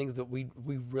the 4 things that we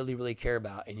really, really care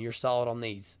about, and you're solid on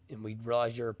these, and we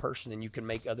realize you're a person and you can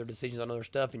make other decisions on other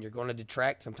stuff, and you're going to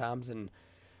detract sometimes and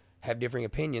have differing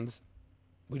opinions,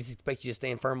 we just expect you to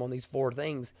stand firm on these 4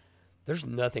 things. There's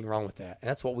nothing wrong with that. And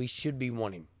that's what we should be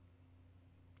wanting.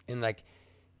 And like,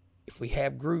 if we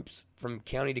have groups from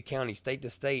county to county, state to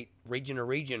state, region to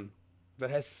region that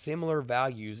has similar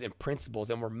values and principles,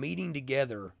 and we're meeting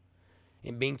together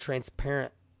and being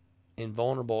transparent and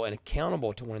vulnerable and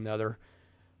accountable to one another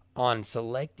on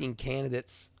selecting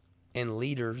candidates and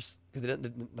leaders, because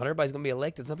not everybody's going to be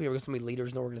elected. Some people are going to be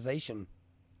leaders in the organization.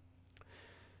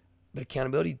 But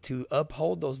accountability to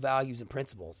uphold those values and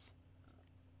principles.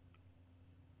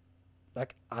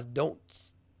 Like, I don't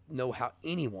know how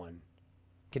anyone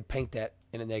could paint that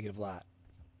in a negative light.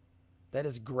 That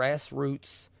is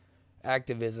grassroots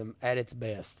activism at its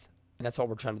best. And that's what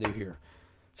we're trying to do here.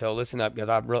 So listen up, guys.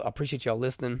 I appreciate y'all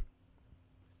listening.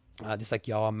 Just like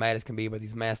y'all, I'm mad as can be about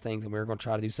these mask things, and we're going to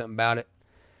try to do something about it.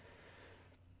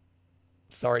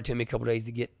 Sorry it took me a couple days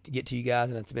to get to you guys,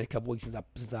 and it's been a couple weeks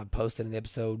since I posted an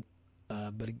episode.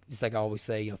 But just like I always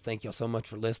say, thank y'all so much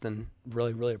for listening.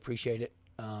 Really, really appreciate it.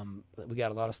 We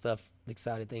got a lot of stuff,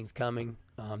 exciting things coming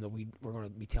that we're going to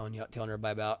be telling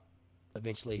everybody about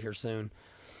eventually here soon.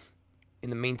 In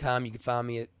the meantime, you can find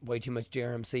me at Way Too Much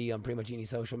JRMC on pretty much any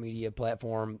social media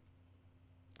platform: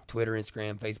 Twitter,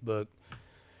 Instagram, Facebook,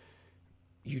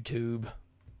 YouTube,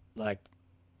 like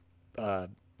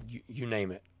you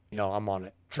name it. I'm on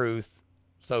it. Truth,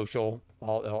 social,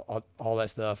 all that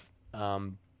stuff.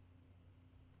 So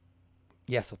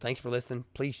thanks for listening.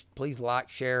 Please like,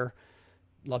 share.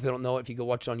 A lot of people don't know it. If you go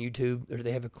watch it on YouTube,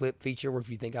 they have a clip feature where if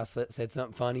you think I said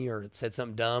something funny or said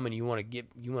something dumb and you want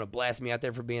to blast me out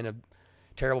there for being a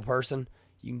terrible person,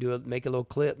 you can make a little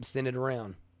clip and send it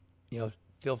around.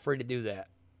 Feel free to do that.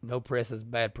 No press is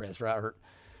bad press, right? Or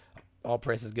all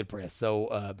press is good press.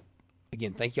 So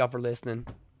again, thank y'all for listening.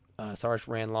 Sorry it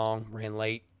ran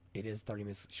late. It is 30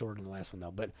 minutes shorter than the last one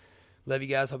though. But love you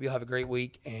guys. Hope you'll have a great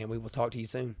week, and we will talk to you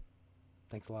soon.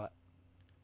 Thanks a lot.